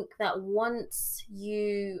think that once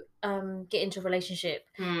you get into a relationship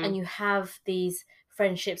and you have these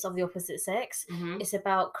friendships of the opposite sex. It's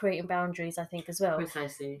about creating boundaries, I think, as well.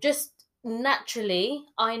 Precisely. Just naturally,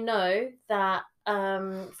 I know that,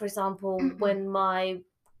 for example, when my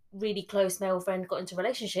really close male friend got into a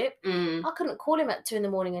relationship, I couldn't call him at 2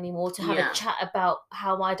 a.m. anymore to have a chat about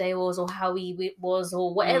how my day was or how he was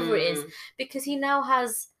or whatever it is, because he now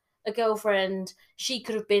has a girlfriend. She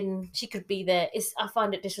could be there. I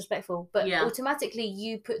find it disrespectful, but automatically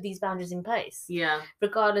you put these boundaries in place,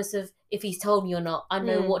 regardless of if he's told me or not. I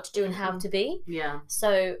know what to do and how to be.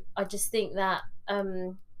 So I just think that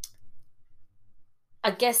I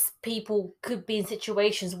guess people could be in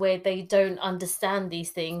situations where they don't understand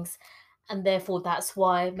these things, and therefore that's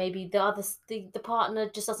why maybe the partner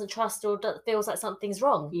just doesn't trust or feels like something's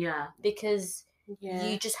wrong. Because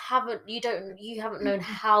you just haven't known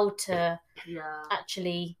how to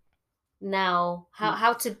actually now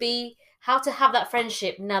how to have that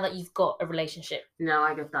friendship now that you've got a relationship. No,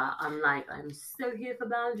 I get that. I'm so here for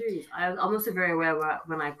boundaries. I'm also very aware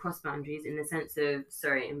when I cross boundaries, in the sense of,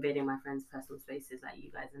 sorry, invading my friends' personal spaces, like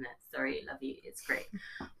you guys in it. Sorry, love you, it's great.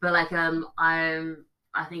 But like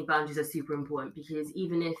I think boundaries are super important, because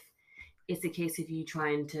even if it's a case of you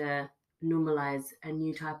trying to normalize a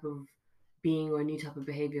new type of being or a new type of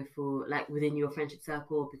behavior for like within your friendship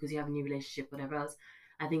circle because you have a new relationship, whatever else,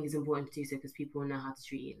 I think it's important to do so because people know how to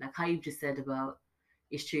treat you. Like how you just said about,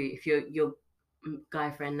 it's true, if your guy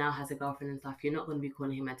friend now has a girlfriend and stuff, you're not going to be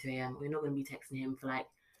calling him at 2 a.m. or you're not going to be texting him for like,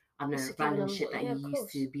 I don't know, random shit that you used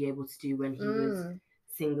to be able to do when he was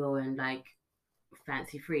single and like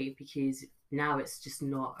fancy free, because now it's just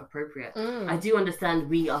not appropriate. I do understand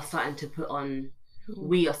we are starting to put on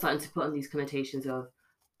these connotations of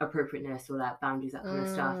appropriateness or like boundaries, that kind of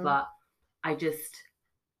stuff, but I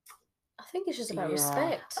think it's just about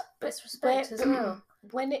respect. But it's respect as well.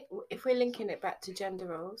 If we're linking it back to gender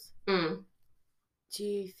roles, do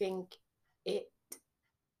you think it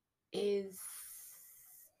is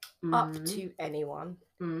up to anyone?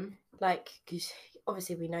 Like, because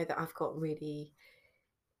obviously we know that I've got really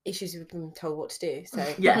issues with being told what to do. So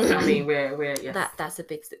yes, I mean we're yes. That's a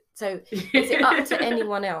big. So is it up to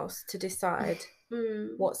anyone else to decide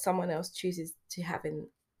what someone else chooses to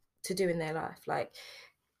do in their life? Like,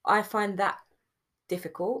 I find that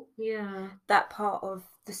difficult. That part of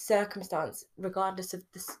the circumstance, regardless of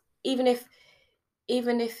this, even if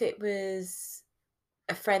it was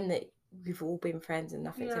a friend that we've all been friends and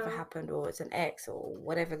nothing's ever happened, or it's an ex or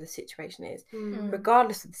whatever the situation is,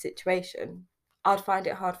 regardless of the situation, I'd find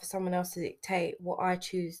it hard for someone else to dictate what I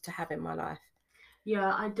choose to have in my life.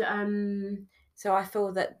 So I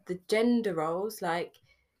feel that the gender roles, like,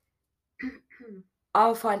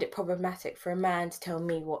 I'll find it problematic for a man to tell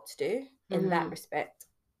me what to do in that respect,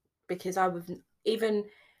 because I would, even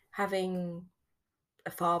having a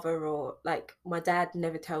father or like my dad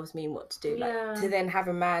never tells me what to do, like to then have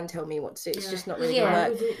a man tell me what to do, it's just not really gonna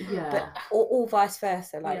work. But or vice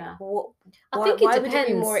versa, like why would it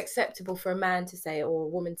be more acceptable for a man to say it or a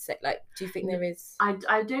woman to say, like, do you think there is?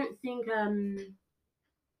 I don't think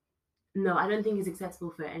no, I don't think it's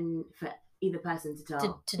acceptable for either person to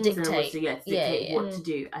tell to dictate what to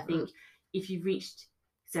do. I think if you've reached,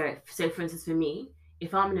 so for instance, for me,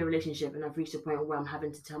 if I'm in a relationship and I've reached a point where I'm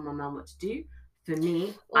having to tell my man what to do, for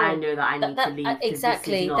me, I know that I need to leave.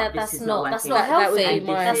 Exactly. That's not healthy.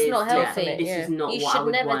 That's not healthy. This is not you what I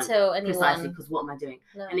would never want. Tell anyone. Precisely, because what am I doing?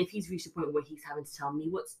 No. And if he's reached a point where he's having to tell me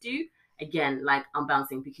what to do, again, like, I'm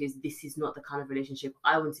bouncing, because this is not the kind of relationship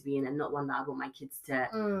I want to be in, and not one that I want my kids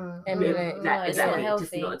to emulate. Exactly,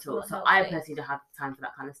 just not at all. So I personally don't have time for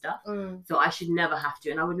that kind of stuff. So I should never have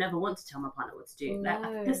to, and I would never want to tell my partner what to do. No.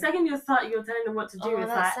 Like, the second you're telling them what to do, it's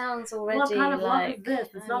that like, sounds already what kind of like, love is this?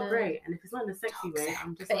 It's not great. And if it's not in a sexy way,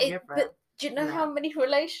 I'm just not here for it. But do you know how many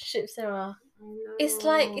relationships there are? It's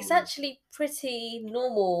like, it's actually pretty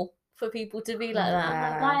normal for people to be like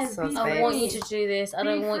that. I want you to do this. I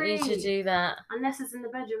don't want you to do that. Unless it's in the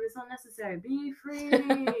bedroom, it's not necessary. Be free.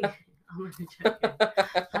 I'm not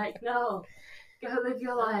joking. Like, no, go live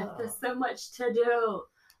your life. There's so much to do.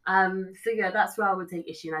 So yeah, that's where I would take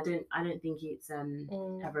issue, and I don't think it's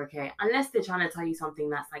ever okay, unless they're trying to tell you something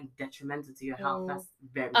that's like detrimental to your health. That's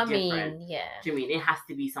very different. Do you know what I mean? It has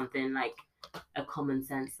to be something like a common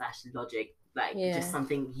sense / logic. Like, just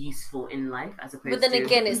something useful in life, as opposed to... But then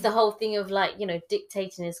again, it's the whole thing of, like, you know,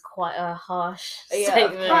 dictating is quite a harsh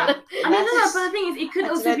statement. But the thing is, it could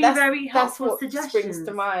also be very helpful suggestions. Springs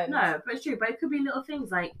to mind. No, but it's true. But it could be little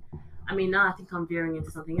things like, I mean, now I think I'm veering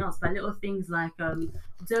into something else, but little things like,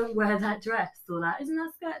 don't wear that dress, or like, isn't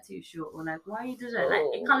that skirt too short, or like, why you did it? Like,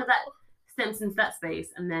 it kind of, like, stems into that space,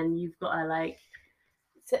 and then you've got to, like...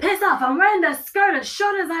 Piss off, I'm wearing the skirt as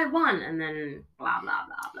short as I want, and then blah blah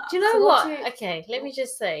blah blah. Do you know So what? what Okay, let me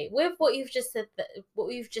just say, with what you've just said,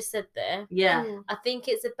 there, Yeah. I think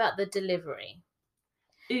it's about the delivery.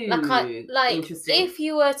 Ooh, Like interesting. if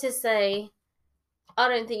you were to say, I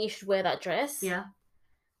don't think you should wear that dress. Yeah.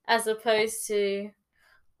 As opposed to,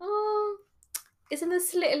 oh, isn't the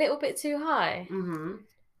slit a little bit too high? Mm-hmm.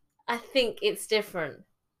 I think it's different.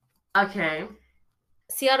 Okay.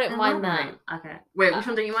 See, I don't mind that. Okay. Wait, which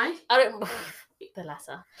one don't you mind? I don't. The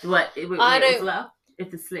latter. What? I don't- what's the latter?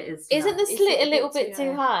 If the slit is. Too Isn't the Is slit it a little bit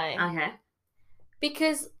too high? Okay.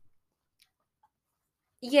 Because,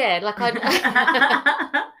 yeah, like I.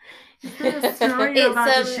 Is there a story you're about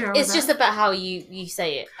to share with It's just us? about how you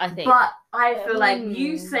say it. I think. But I feel like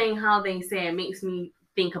you Mm. saying how they say it makes me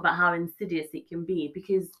think about how insidious it can be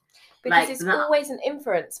because Because like, it's that- always an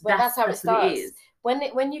inference. But that's how it what starts. is.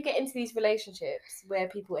 When you get into these relationships where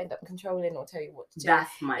people end up controlling or tell you what to do,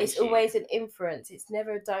 That's my it's issue. always an inference. It's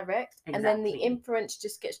never direct. And then the Exactly. inference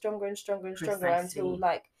just gets stronger and stronger and stronger Precisely. until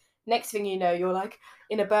like next thing you know you're like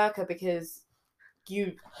in a burqa because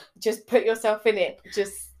you just put yourself in it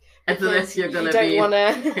just Unless you're gonna you don't be want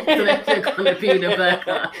to unless you're gonna be in a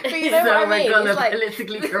burqa. But you know so what I we're mean? gonna It's like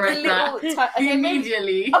politically the correct that little okay, maybe-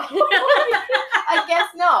 immediately. I guess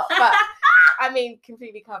not, but I mean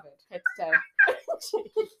completely covered head to toe.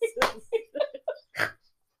 Jesus.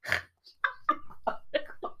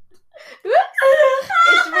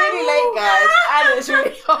 It's really late, guys, and it's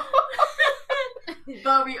really hot.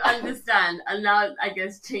 But we understand, and now I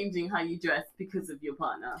guess changing how you dress because of your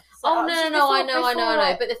partner. Oh So, no! I before-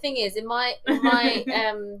 know. But the thing is, in my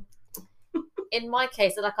in my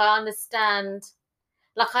case, like I understand,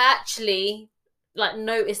 like I actually like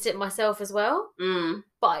noticed it myself as well, Mm.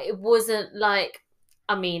 but it wasn't like.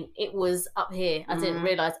 I mean, it was up here. I didn't Mm.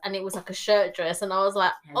 realize, and it was like a shirt dress, and I was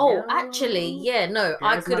like, "Oh, Hello? actually, yeah, no, I There's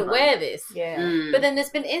my couldn't bum. wear this." Yeah. Mm. But then there's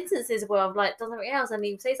been instances where I've like done something else, and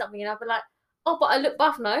he would say something, and I'd be like, "Oh, but I look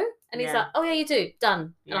buff, no?" And he's Yeah. like, "Oh yeah, you do,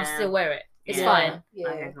 done," and I Yeah. still wear it. It's Yeah. fine. Yeah.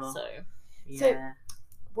 Okay, cool. So Yeah.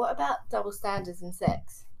 What about double standards in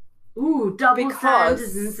sex? Ooh, double Because-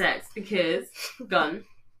 standards in sex because gone.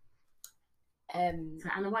 So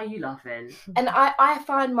Anna, why are you laughing? And I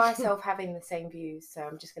find myself having the same views, so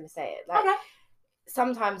I'm just gonna say it. Like Okay.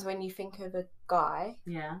 sometimes when you think of a guy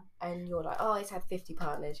Yeah. and you're like, oh, he's had 50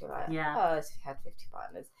 partners, you're like, Yeah. oh, he's had 50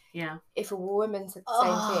 partners. Yeah. If a woman said the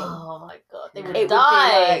same thing, Oh my god, they It would it would be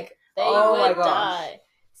die. like, They oh my would gosh. die.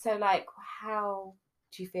 So like, how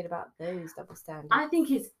do you feel about those double standards? I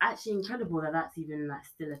think it's actually incredible that that's even like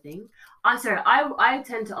still a thing. I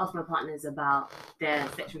tend to ask my partners about their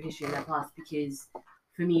sexual history in their past because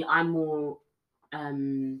for me I'm more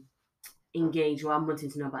engaged or I'm wanting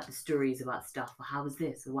to know about the stories about stuff or how was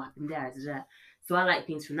this or what happened there. So I like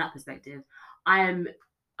things from that perspective. I am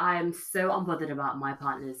so unbothered about my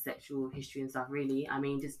partner's sexual history and stuff, really. I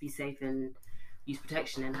mean, just be safe and use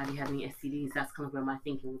protection and have you had any STDs? That's kind of where my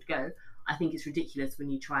thinking would go. I think it's ridiculous when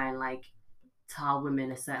you try and like tar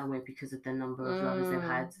women a certain way because of the number of lovers they've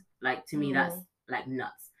had. Like to me, that's like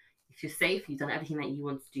nuts. If you're safe, you've done everything that you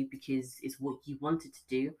want to do because it's what you wanted to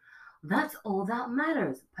do. That's all that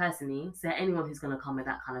matters, personally. So anyone who's gonna come with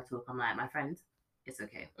that kind of talk, I'm like, my friend, it's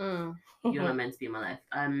okay. You're not meant to be in my life.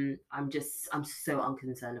 I'm so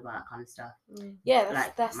unconcerned about that kind of stuff. Yeah,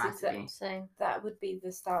 Like, that's massively. Same. that would be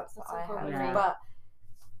the stance that That's I the problem have. with me. But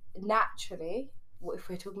naturally, if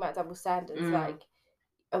we're talking about double standards, like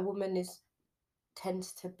a woman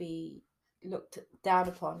tends to be looked down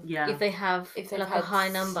upon. Yeah. If they have If they've like a had high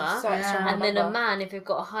number, such a Yeah. high and then a number. man, if they've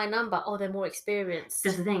got a high number, oh, they're more experienced.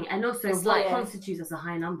 That's the thing. And also, It's what like- constitutes as a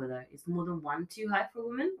high number, though? Is more than 1 too high for a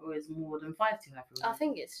woman? Or is more than 5 too high for a woman? I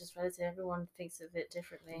think it's just relative. Everyone thinks of it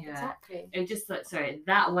differently. Yeah. Exactly. It just, like, sorry,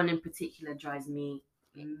 that one in particular drives me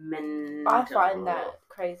mental. I find that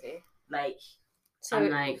crazy. Like, So I'm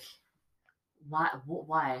like,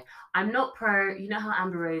 why? I'm not pro, you know how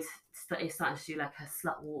Amber Rose is starting to do, like, her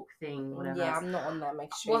slut walk thing, whatever. Yeah, I'm not on that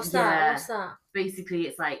extreme. what's Yeah. that? What's that? Basically,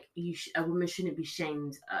 it's like a woman shouldn't be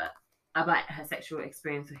shamed about her sexual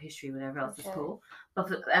experience or history, whatever else is Okay. cool.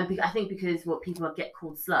 But I think because what people get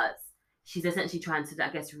called sluts, she's essentially trying to, I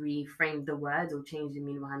guess, reframe the word or change the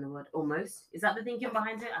meaning behind the word. Almost, is that the thinking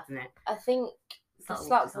behind it? I don't know. I think the Slut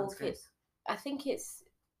slut sounds walk gross. I think it's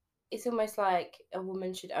almost like a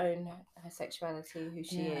woman should own her sexuality, who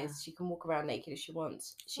she Yeah. is. She can walk around naked if she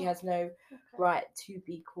wants. She has no right to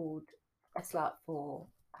be called a slut for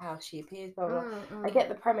how she appears. Blah blah. blah. I get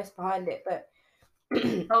the premise behind it, but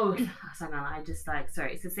Oh, sorry, no, I just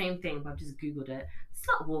sorry, it's the same thing, but I've just Googled it.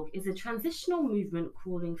 Slut walk is a transitional movement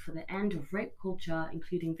calling for the end of rape culture,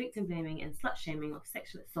 including victim blaming and slut shaming of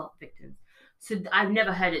sexual assault victims. So I've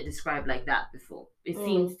never heard it described like that before. It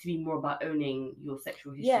seems to be more about owning your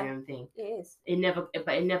sexual history and thing. It is. It never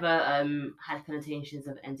had connotations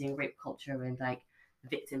of ending rape culture and like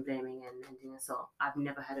victim blaming and ending assault. I've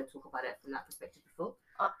never heard her talk about it from that perspective before.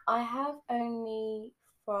 I have only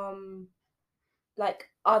from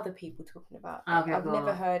like other people talking about it. Okay, I've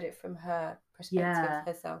never heard it from her perspective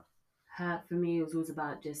herself. For me, it was always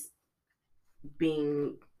about just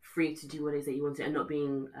being free to do what it is that you want to and not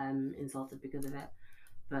being insulted because of it.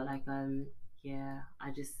 But like for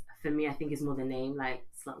me, I think it's more the name. Like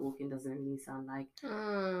slut walking doesn't really sound like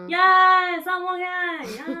slut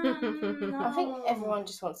walking. I think everyone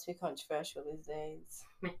just wants to be controversial these days.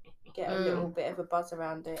 Get a little bit of a buzz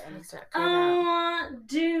around it and it's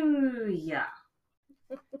do ya?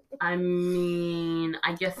 I mean,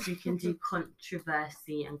 I guess we can do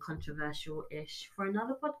controversy and controversial-ish for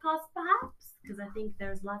another podcast, perhaps, because I think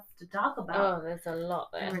there's lots to talk about. Oh, there's a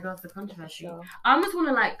lot there in regards to controversy. Sure. I almost want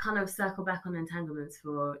to like kind of circle back on entanglements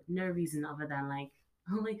for no reason other than like,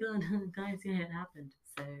 oh my god, guys, yeah, it happened.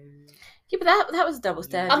 So yeah, but that was double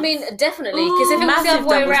standard. I mean, definitely, because if it was the other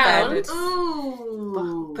way around,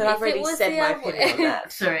 but I've already said my opinion on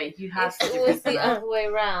that. Sorry, you have if it was the other way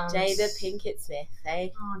around. Jada Pinkett Smith, eh?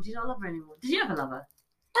 Oh, do you not love her anymore? Did you ever love her?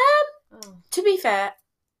 To be fair,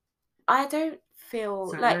 I don't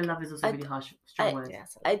feel like no, love is also really harsh, strong word.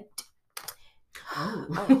 I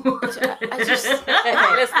just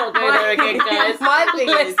let's not go there again, guys. My thing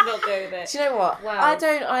let's is, not go there. do you know what? Wow. I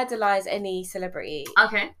don't idolise any celebrity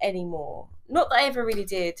anymore. Not that I ever really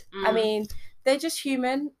did. I mean, they're just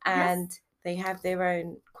human and they have their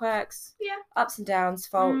own quirks, ups and downs,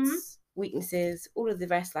 faults, weaknesses, all of the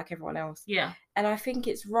rest like everyone else. Yeah. And I think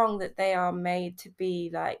it's wrong that they are made to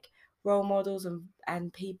be like role models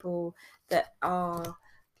and people that are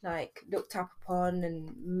like looked up upon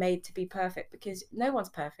and made to be perfect, because no one's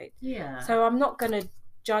perfect. Yeah. So I'm not going to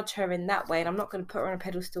judge her in that way, and I'm not going to put her on a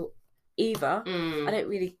pedestal either. I don't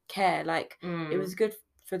really care. Like it was good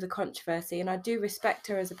for the controversy, and I do respect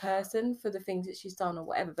her as a person for the things that she's done or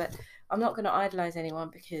whatever, but I'm not going to idolize anyone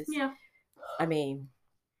because I mean,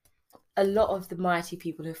 a lot of the mighty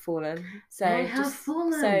people have fallen. So they have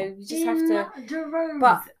fallen. So you just have to.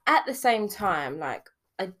 But at the same time, like,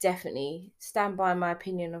 I definitely stand by my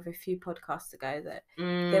opinion of a few podcasts ago that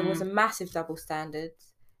there was a massive double standard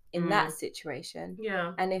in that situation.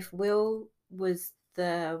 Yeah. And if Will was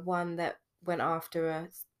the one that went after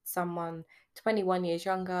someone 21 years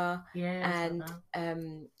younger, and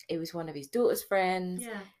it was one of his daughter's friends,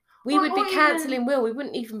 we would be cancelling Will. We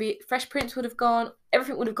wouldn't even be. Fresh Prince would have gone.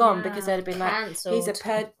 Everything would have gone because they'd have been cancelled. Like, he's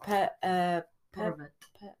a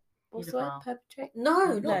what's the word? Perpetrator?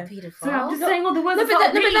 No, not paedophile. So I'm just saying all the words. No,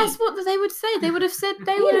 but that's what they would say. They would have said.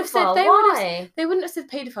 They would have said. They wouldn't have said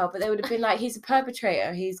paedophile, but they would have been like, he's a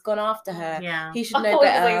perpetrator. He's gone after her. Yeah. He should know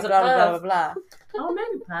better. Blah blah blah blah. Oh,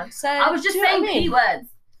 maybe perhaps. So I was just saying keywords.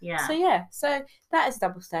 Yeah. So that is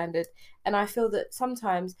double standard, and I feel that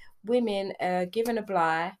sometimes women are given a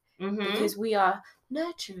bligh because we are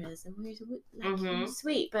nurturers and we're like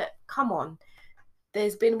sweet. But come on,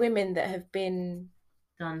 there's been women that have been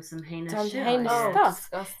done some heinous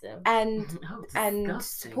stuff, disgusting. and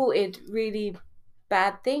supported really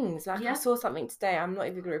bad things. Like I saw something today. I'm not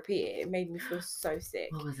even gonna repeat it. It made me feel so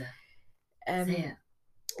sick. What was it?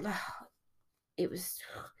 It was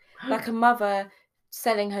like a mother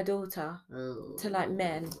selling her daughter to like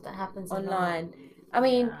men. That happens online. I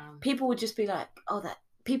mean, people would just be like, "Oh, that."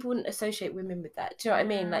 People wouldn't associate women with that. Do you know what I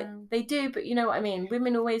mean? Like, they do, but you know what I mean?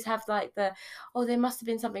 Women always have like there must have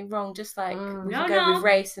been something wrong, just like we can go with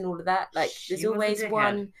race and all of that. Like, there's always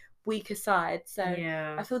one weaker side. So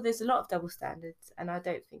I feel there's a lot of double standards, and I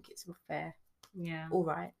don't think it's fair. Yeah. All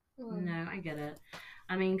right. No, I get it.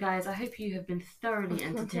 I mean, guys, I hope you have been thoroughly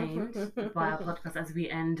entertained by our podcast as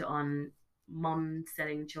we end on mom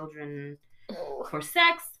selling children for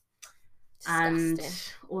sex. Disgusting. And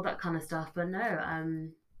all that kind of stuff, but no,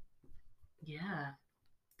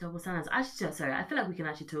 double standards. Actually, sorry, I feel like we can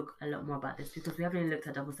actually talk a lot more about this because we haven't even looked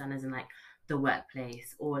at double standards in like the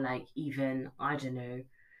workplace or like even, I don't know,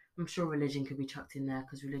 I'm sure religion could be chucked in there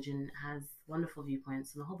because religion has wonderful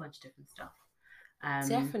viewpoints on a whole bunch of different stuff.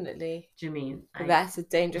 Definitely. Do you mean? Like, that's a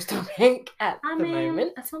dangerous topic at the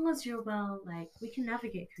moment. As long as you're we can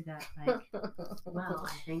navigate through that. Like, well,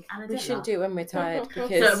 I think. And we shouldn't do it when we're tired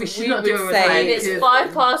because we should not do it when we're tired. It's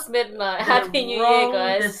 5 midnight. Happy New Year,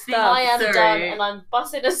 guys. I am done and I'm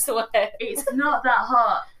busting a sweat. It's not that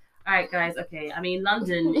hot. All right, guys. Okay, I mean,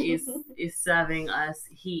 London is serving us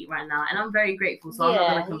heat right now, and I'm very grateful. So I'm not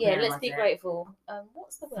gonna complain. Yeah, let's be grateful.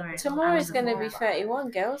 What's the weather? Tomorrow's gonna be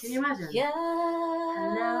 31, girls. Can you imagine? Yeah.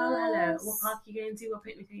 Hello. What park are you going to? What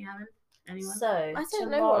picnic are you having? Anyone? So I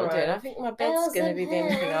don't know what I'm doing. I think my bed's going to be the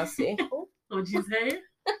only thing I'll see. What'd you say?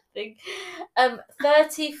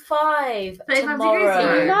 35 degrees, tomorrow.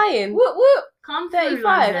 Are you lying? Whoop whoop. Come through, 35.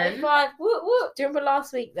 London. 35. Whoop whoop. Do you remember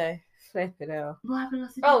last week though? Flipping hell. What happened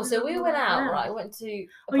last week? Oh, so we went out, right? We went to a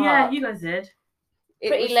Oh yeah, park. you guys did.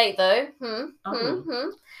 Pretty late though.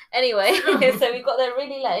 Oh. Anyway, so we got there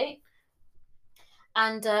really late,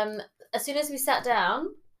 and as soon as we sat down,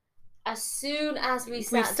 we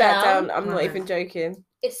sat down. I'm not even joking.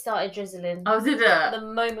 it started drizzling. Oh, did it? The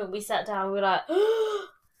moment we sat down, we were like,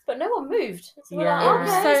 but no one moved. So we're Yeah. like, It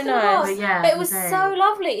was okay, so it's gonna nice. last. But yeah, But it was the so same.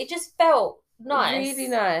 lovely. It just felt nice. Really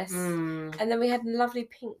nice. Mm. And then we had a lovely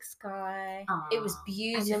pink sky. It was Aw.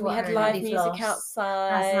 beautiful. And then we had really live Really music fast.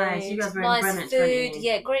 outside. That's nice. You guys were in Nice Greenwich, food. weren't you?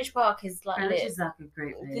 Yeah, Greenwich Park is like Greenwich lit. is like a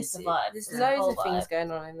great place. This- vibe. There's Yeah. loads Whole of things vibe.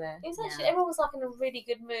 going on in there. It was actually Yeah. everyone was like in a really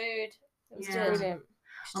good mood. It was Yeah. good. Brilliant.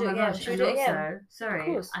 Oh Should my we do it again? gosh! Should we And do it again? also, sorry,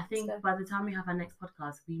 course, I think let's go. by the time we have our next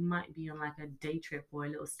podcast, we might be on like a day trip or a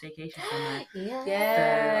little staycation somewhere. Yeah. Yeah. So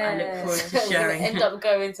I look forward to We're gonna sharing. end up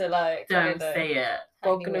going to like Don't say it.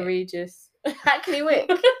 Bognor Wick. Regis. Hackney Wick.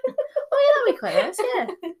 Oh yeah, that'd be quite nice, yeah.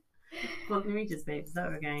 Bognor Regis, babe. Is that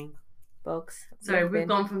where we're going? Bogs. Sorry, Never we've been.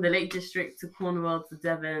 gone from the Lake District to Cornwall to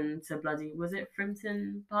Devon to bloody. Was it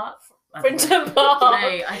Frinton Park? I don't know. Frinton Park. No,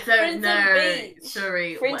 I don't Frinton know. Beach.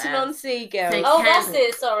 Sorry. Frinton whatever. on Sea, girls. Take- Oh, Kent. that's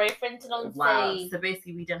it. Sorry, Frinton on Wow. Sea. So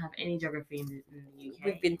basically, we don't have any geography in the UK.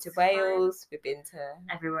 We've been to It's fine. Wales. We've been to.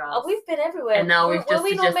 Everywhere else. Oh, we've been everywhere. And now Were- we've were just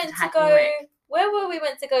we not meant suggested to Hackney go? Wick. Where were we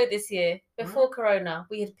meant to go this year before Corona?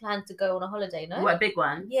 We had planned to go on a holiday. No, What, a big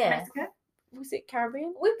one? Yeah. Mexico? Was it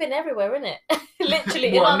Caribbean? we've been everywhere, innit? Literally,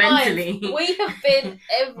 in What, our mentally? minds, we have been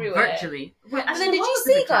everywhere. Virtually. Wait, And actually, then did what you was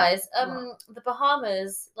the see, big one? guys? What? The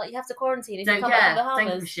Bahamas. Like you have to quarantine if you Don't come care. back from Thank you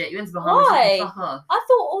Bahamas. for shit. You went to Bahamas. Why? You can fuck off. I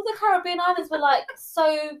thought all the Caribbean islands were like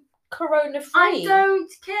so Corona free. I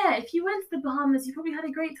don't care. If you went to the Bahamas, you probably had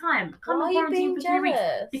a great time. Come Why and are you being quarantine for 3 weeks.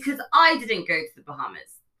 jealous? Because I didn't go to the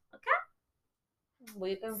Bahamas.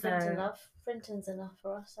 we're going So- Frinton enough. Frinton's enough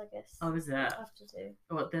for us, I guess. Oh, is it? Have to do.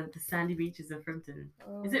 What, the sandy beaches of Frimpton?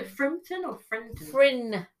 Is it Mm. Frimpton or Frinton?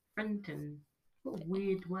 Frin? Frinton. What a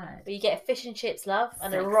weird word. But you get fish and chips, love,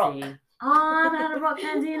 and a Sexy. rock. Oh, I haven't had a rock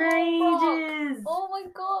candy in Rock. ages. Oh my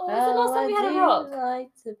god! When was the last time we had a rock? Like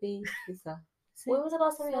to be bizarre. When was the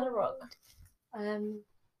last time we had a rock?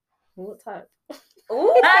 What type?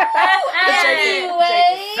 Ooh.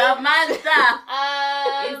 Anyway, Samantha,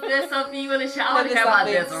 is Um, there something you want to shout? I want to There hear was about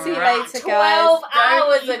this. something. See you rock. later, 12 Don't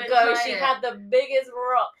hours even ago, try she it. had the biggest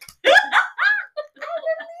rock. Lisa?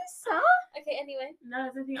 Okay, anyway. No, I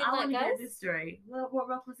think Good I want to night, hear guys. this story. What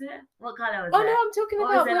rock was it? What colour was Oh it? no, I'm talking What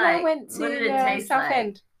was about it when I like? went What did it to taste like?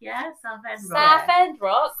 Southend. Yeah, South End rock. Southend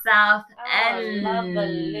rock. South Oh, End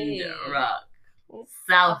lovely. rock. I've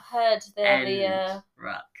South heard they're End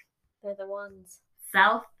rock. the ones.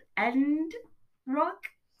 South End rock,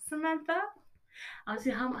 Samantha?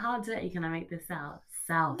 Honestly, how dirty can I make this out?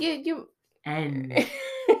 South You. End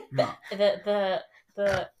rock.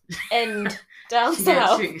 The end down She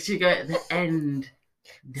south. go at the end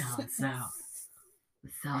down south. The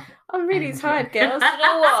south. I'm really End tired, rock. girls. You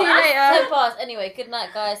know what? See you later. So fast. Anyway, good night,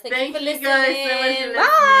 guys. Thank you for listening. guys so much for listening.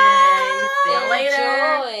 Bye. See you later.